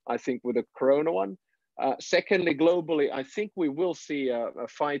again, I think, with the Corona one. Secondly, globally, I think we will see a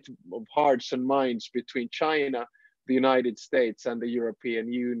fight of hearts and minds between China, the United States, and the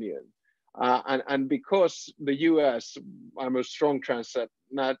European Union. And because the US, I'm a strong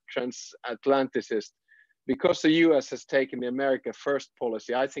transatlanticist, because the US has taken the America First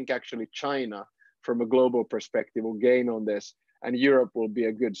policy, I think actually China, from a global perspective, will gain on this, and Europe will be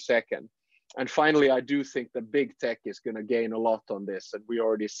a good second. And finally, I do think that big tech is going to gain a lot on this, and we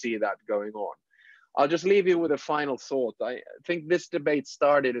already see that going on. I'll just leave you with a final thought. I think this debate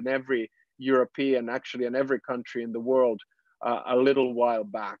started in every European, actually in every country in the world a little while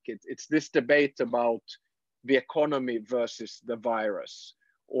back. It's this debate about the economy versus the virus,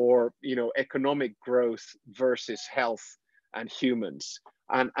 or, you know, economic growth versus health and humans.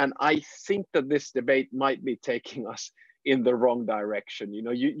 And I think that this debate might be taking us in the wrong direction. You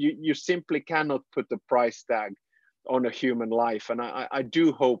know, you simply cannot put the price tag on a human life. And I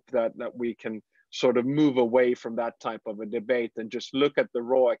do hope that we can sort of move away from that type of a debate and just look at the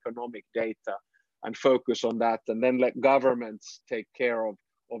raw economic data and focus on that, and then let governments take care of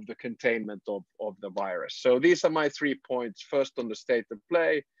the containment of the virus. So these are my 3 points. First, on the state of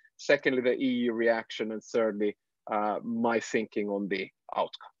play. Secondly, the EU reaction. And thirdly, my thinking on the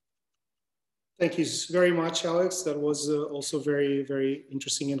outcome. Thank you very much, Alex. That was also very, very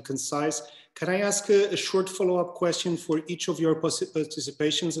interesting and concise. Can I ask a short follow-up question for each of your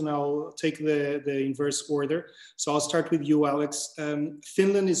participations, and I'll take the inverse order. So I'll start with you, Alex.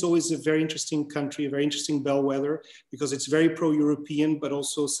 Finland is always a very interesting country, a very interesting bellwether, because it's very pro-European, but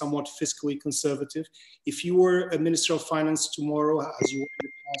also somewhat fiscally conservative. If you were a Minister of Finance tomorrow, as you were in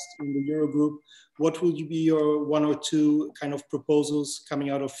the past in the Eurogroup, what will be your 1 or 2 kind of proposals coming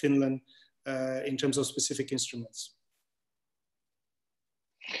out of Finland in terms of specific instruments?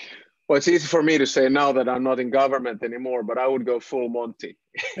 Well, it's easy for me to say now that I'm not in government anymore, but I would go full Monty.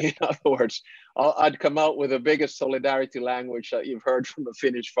 In other words, I'd come out with the biggest solidarity language that you've heard from the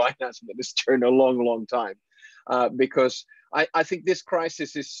Finnish finance minister in a long, long time. Because I think this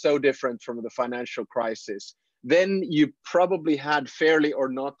crisis is so different from the financial crisis. Then you probably had, fairly or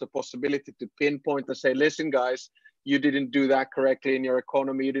not, the possibility to pinpoint and say, listen, guys, you didn't do that correctly in your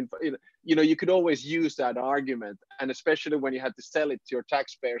economy. You didn't, you know, you could always use that argument. And especially when you had to sell it to your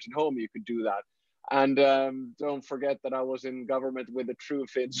taxpayers at home, you could do that. And don't forget that I was in government with the true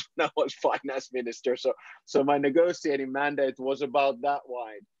Finns when I was finance minister. So my negotiating mandate was about that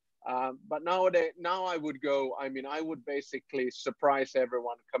wide. But nowadays, now I would go, I mean, I would basically surprise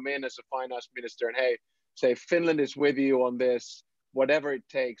everyone, come in as a finance minister and, hey, say Finland is with you on this, whatever it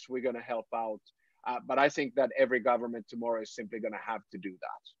takes, we're going to help out. But I think that every government tomorrow is simply going to have to do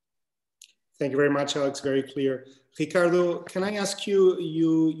that. Thank you very much, Alex. Very clear. Ricardo, can I ask you,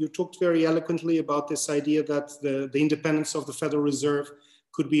 you talked very eloquently about this idea that the independence of the Federal Reserve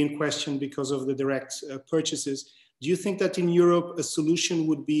could be in question because of the direct purchases. Do you think that in Europe, a solution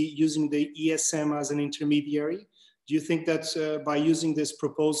would be using the ESM as an intermediary? Do you think that by using this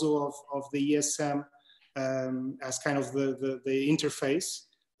proposal of the ESM as kind of the interface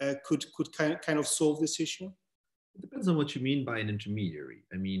could kind of solve this issue? It depends on what you mean by an intermediary.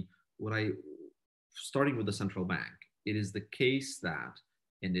 I mean, starting with the central bank, it is the case that,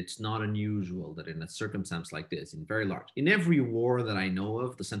 and it's not unusual that in a circumstance like this, in every war that I know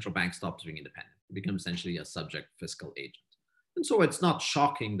of, the central bank stops being independent. It becomes essentially a subject fiscal agent. And so it's not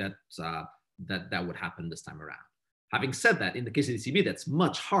shocking that that would happen this time around. Having said that, in the case of the ECB, that's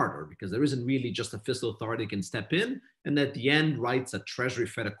much harder because there isn't really just a fiscal authority that can step in and at the end writes a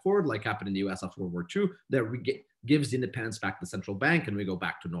Treasury-Fed accord like happened in the US after World War II that gives the independence back to the central bank and we go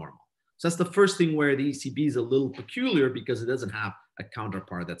back to normal. So that's the first thing where the ECB is a little peculiar because it doesn't have a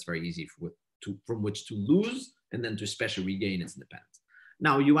counterpart that's very easy from which to lose and then to especially regain its independence.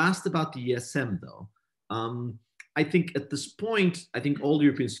 Now, you asked about the ESM though. I think at this point, I think all the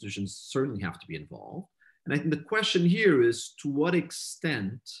European institutions certainly have to be involved. And I think the question here is, to what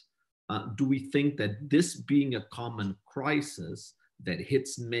extent do we think that this being a common crisis that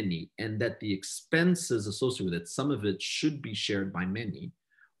hits many and that the expenses associated with it, some of it should be shared by many,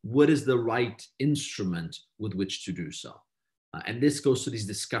 what is the right instrument with which to do so? And this goes to this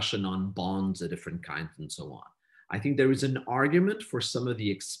discussion on bonds of different kinds and so on. I think there is an argument for some of the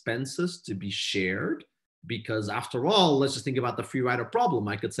expenses to be shared because after all, let's just think about the free rider problem.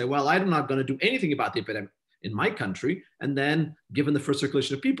 I could say, well, I'm not going to do anything about the epidemic in my country. And then given the first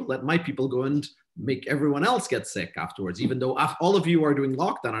circulation of people, let my people go and make everyone else get sick afterwards, even though all of you are doing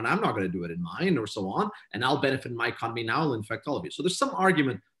lockdown and I'm not going to do it in mine or so on. And I'll benefit in my economy now, I'll infect all of you. So there's some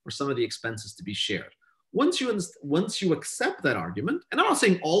argument for some of the expenses to be shared. Once you accept that argument, and I'm not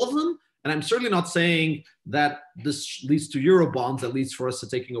saying all of them, and I'm certainly not saying that this leads to Eurobonds, that leads for us to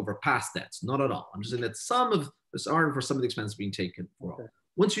taking over past debts, not at all. I'm just saying that some of this argument for some of the expenses being taken for all.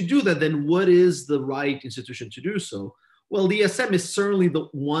 Once you do that, then what is the right institution to do so? Well, the ESM is certainly the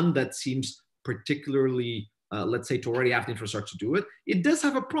one that seems particularly, let's say, to already have the infrastructure to do it. It does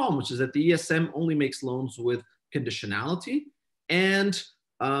have a problem, which is that the ESM only makes loans with conditionality and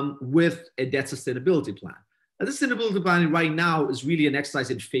with a debt sustainability plan. Now, the sustainability plan right now is really an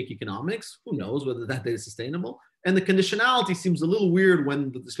exercise in fake economics. Who knows whether that is sustainable? And the conditionality seems a little weird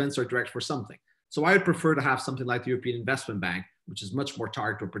when the expenses are direct for something. So I would prefer to have something like the European Investment Bank, which is much more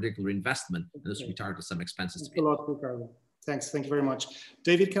targeted to a particular investment, and this would be targeted to some expenses. Thanks a lot, Ricardo. Thanks, thank you very much.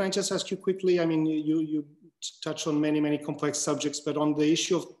 David, can I just ask you quickly, I mean, you touched on many complex subjects, but on the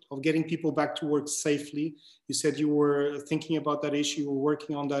issue of getting people back to work safely, you said you were thinking about that issue, you were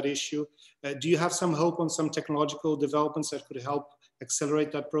working on that issue. Do you have some hope on some technological developments that could help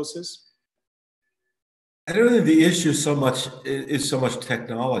accelerate that process? I don't think the issue is so much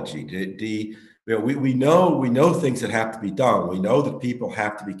technology. We know things that have to be done. We know that people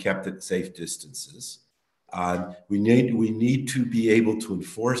have to be kept at safe distances. We need to be able to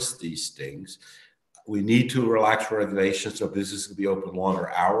enforce these things. We need to relax regulations so businesses can be open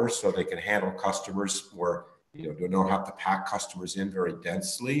longer hours so they can handle customers more, don't have to pack customers in very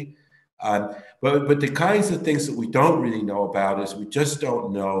densely. But the kinds of things that we don't really know about is we just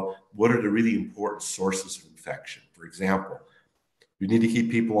don't know what are the really important sources of infection. For example, we need to keep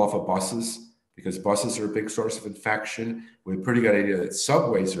people off of buses because buses are a big source of infection. We have a pretty good idea that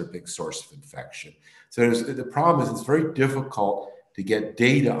subways are a big source of infection. So the problem is it's very difficult to get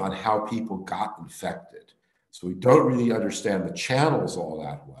data on how people got infected. So we don't really understand the channels all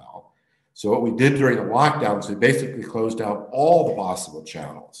that well. So what we did during the lockdown is we basically closed down all the possible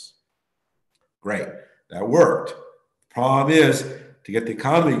channels. Great, that worked. The problem is to get the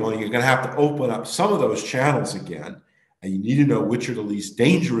economy going, you're going to have to open up some of those channels again. And you need to know which are the least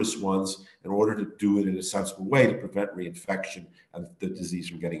dangerous ones in order to do it in a sensible way to prevent reinfection and the disease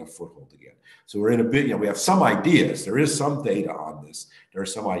from getting a foothold again. So we're in a bit, we have some ideas. There is some data on this. There are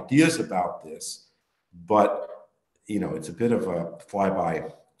some ideas about this, but it's a bit of a fly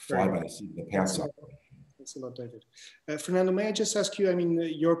by the seat of the pants operation. Thanks a lot, David. Fernando, may I just ask you, I mean,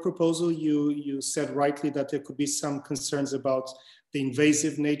 your proposal, you said rightly that there could be some concerns about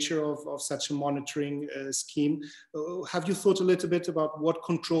invasive nature of such a monitoring scheme. Have you thought a little bit about what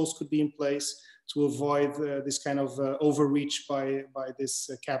controls could be in place to avoid this kind of overreach by this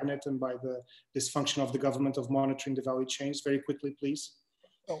cabinet and by the dysfunction of the government of monitoring the value chains? Very quickly, please.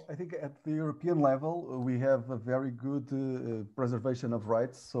 Well, I think at the European level, we have a very good preservation of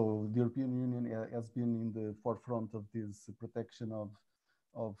rights. So the European Union has been in the forefront of this protection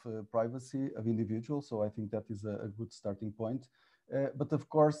of privacy of individuals. So I think that is a good starting point. But of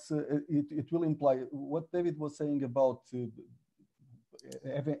course, it will imply what David was saying about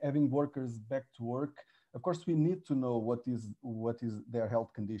having workers back to work. Of course, we need to know what is their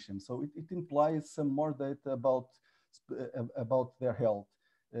health condition. So it implies some more data about their health.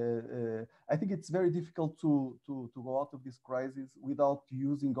 I think it's very difficult to go out of this crisis without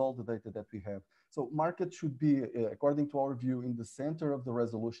using all the data that we have. So market should be, according to our view, in the center of the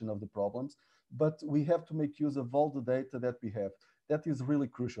resolution of the problems, but we have to make use of all the data that we have. That is really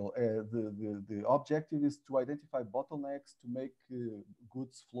crucial. The objective is to identify bottlenecks, to make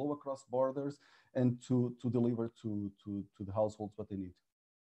goods flow across borders, and to deliver to the households what they need.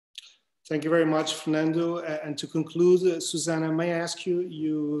 Thank you very much, Fernando. And to conclude, Susanna, may I ask you,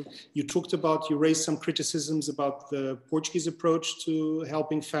 you talked about, you raised some criticisms about the Portuguese approach to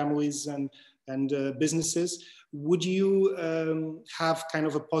helping families and businesses. Would you have kind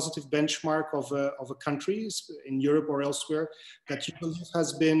of a positive benchmark of a country in Europe or elsewhere that you believe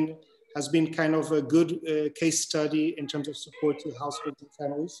has been kind of a good case study in terms of support to households and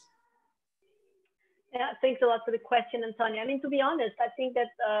families? Yeah, thanks a lot for the question, António. I mean, to be honest, I think that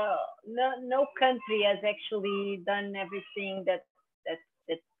no country has actually done everything that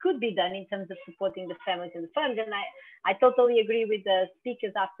could be done in terms of supporting the families and the funds. And I totally agree with the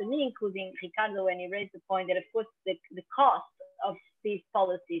speakers after me, including Ricardo, when he raised the point that, of course, the cost of these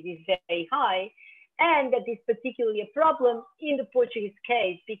policies is very high, and that is particularly a problem in the Portuguese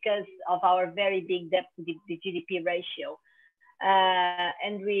case because of our very big debt to the GDP ratio.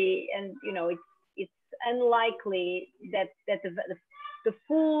 And you know, it's unlikely that the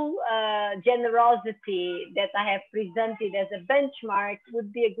full generosity that I have presented as a benchmark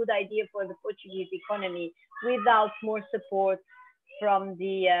would be a good idea for the Portuguese economy without more support from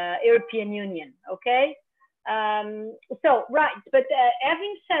the European Union, okay? So, right, but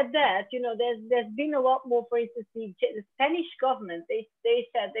having said that, you know, there's been a lot more. For instance, the Spanish government, they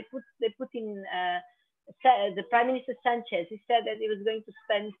said they put in the Prime Minister Sanchez. He said that he was going to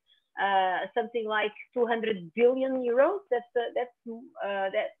spend something like 200 billion euros.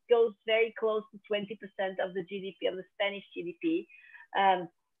 That goes very close to 20% of the GDP, of the Spanish GDP.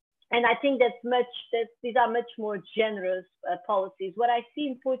 And I think these are much more generous policies. What I see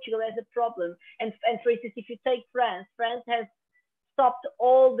in Portugal as a problem, and for instance, if you take France has stopped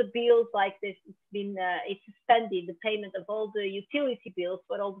all the bills like this. It's suspended the payment of all the utility bills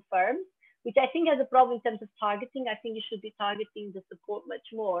for all the firms, which I think has a problem in terms of targeting. I think you should be targeting the support much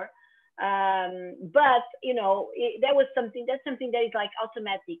more. But you know, that's something that is like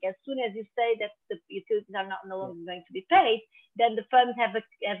automatic. As soon as you say that the utilities are no longer going to be paid, then the firms have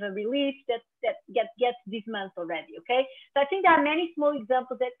a relief that gets this month already. Okay, so I think there are many small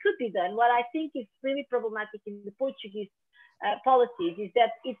examples that could be done. What I think is really problematic in the Portuguese policies is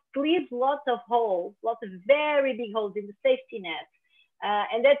that it leaves lots of very big holes in the safety net.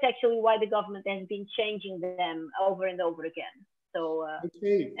 And that's actually why the government has been changing them over and over again. So,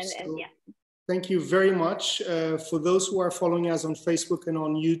 okay. Yeah. Thank you very much. For those who are following us on Facebook and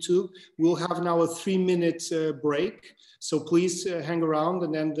on YouTube, we'll have now a 3-minute break. So please hang around,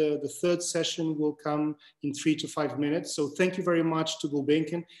 and then the third session will come in 3 to 5 minutes. So thank you very much to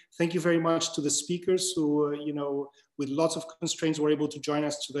Gulbenkian. Thank you very much to the speakers who, you know, with lots of constraints were able to join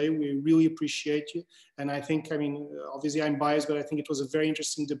us today. We really appreciate you. And I think, I mean, obviously I'm biased, but I think it was a very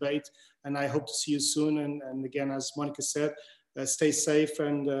interesting debate, and I hope to see you soon. And again, as Mónica said, stay safe,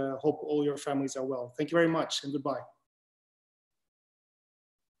 and hope all your families are well. Thank you very much, and goodbye.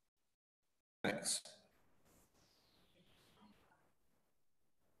 Thanks.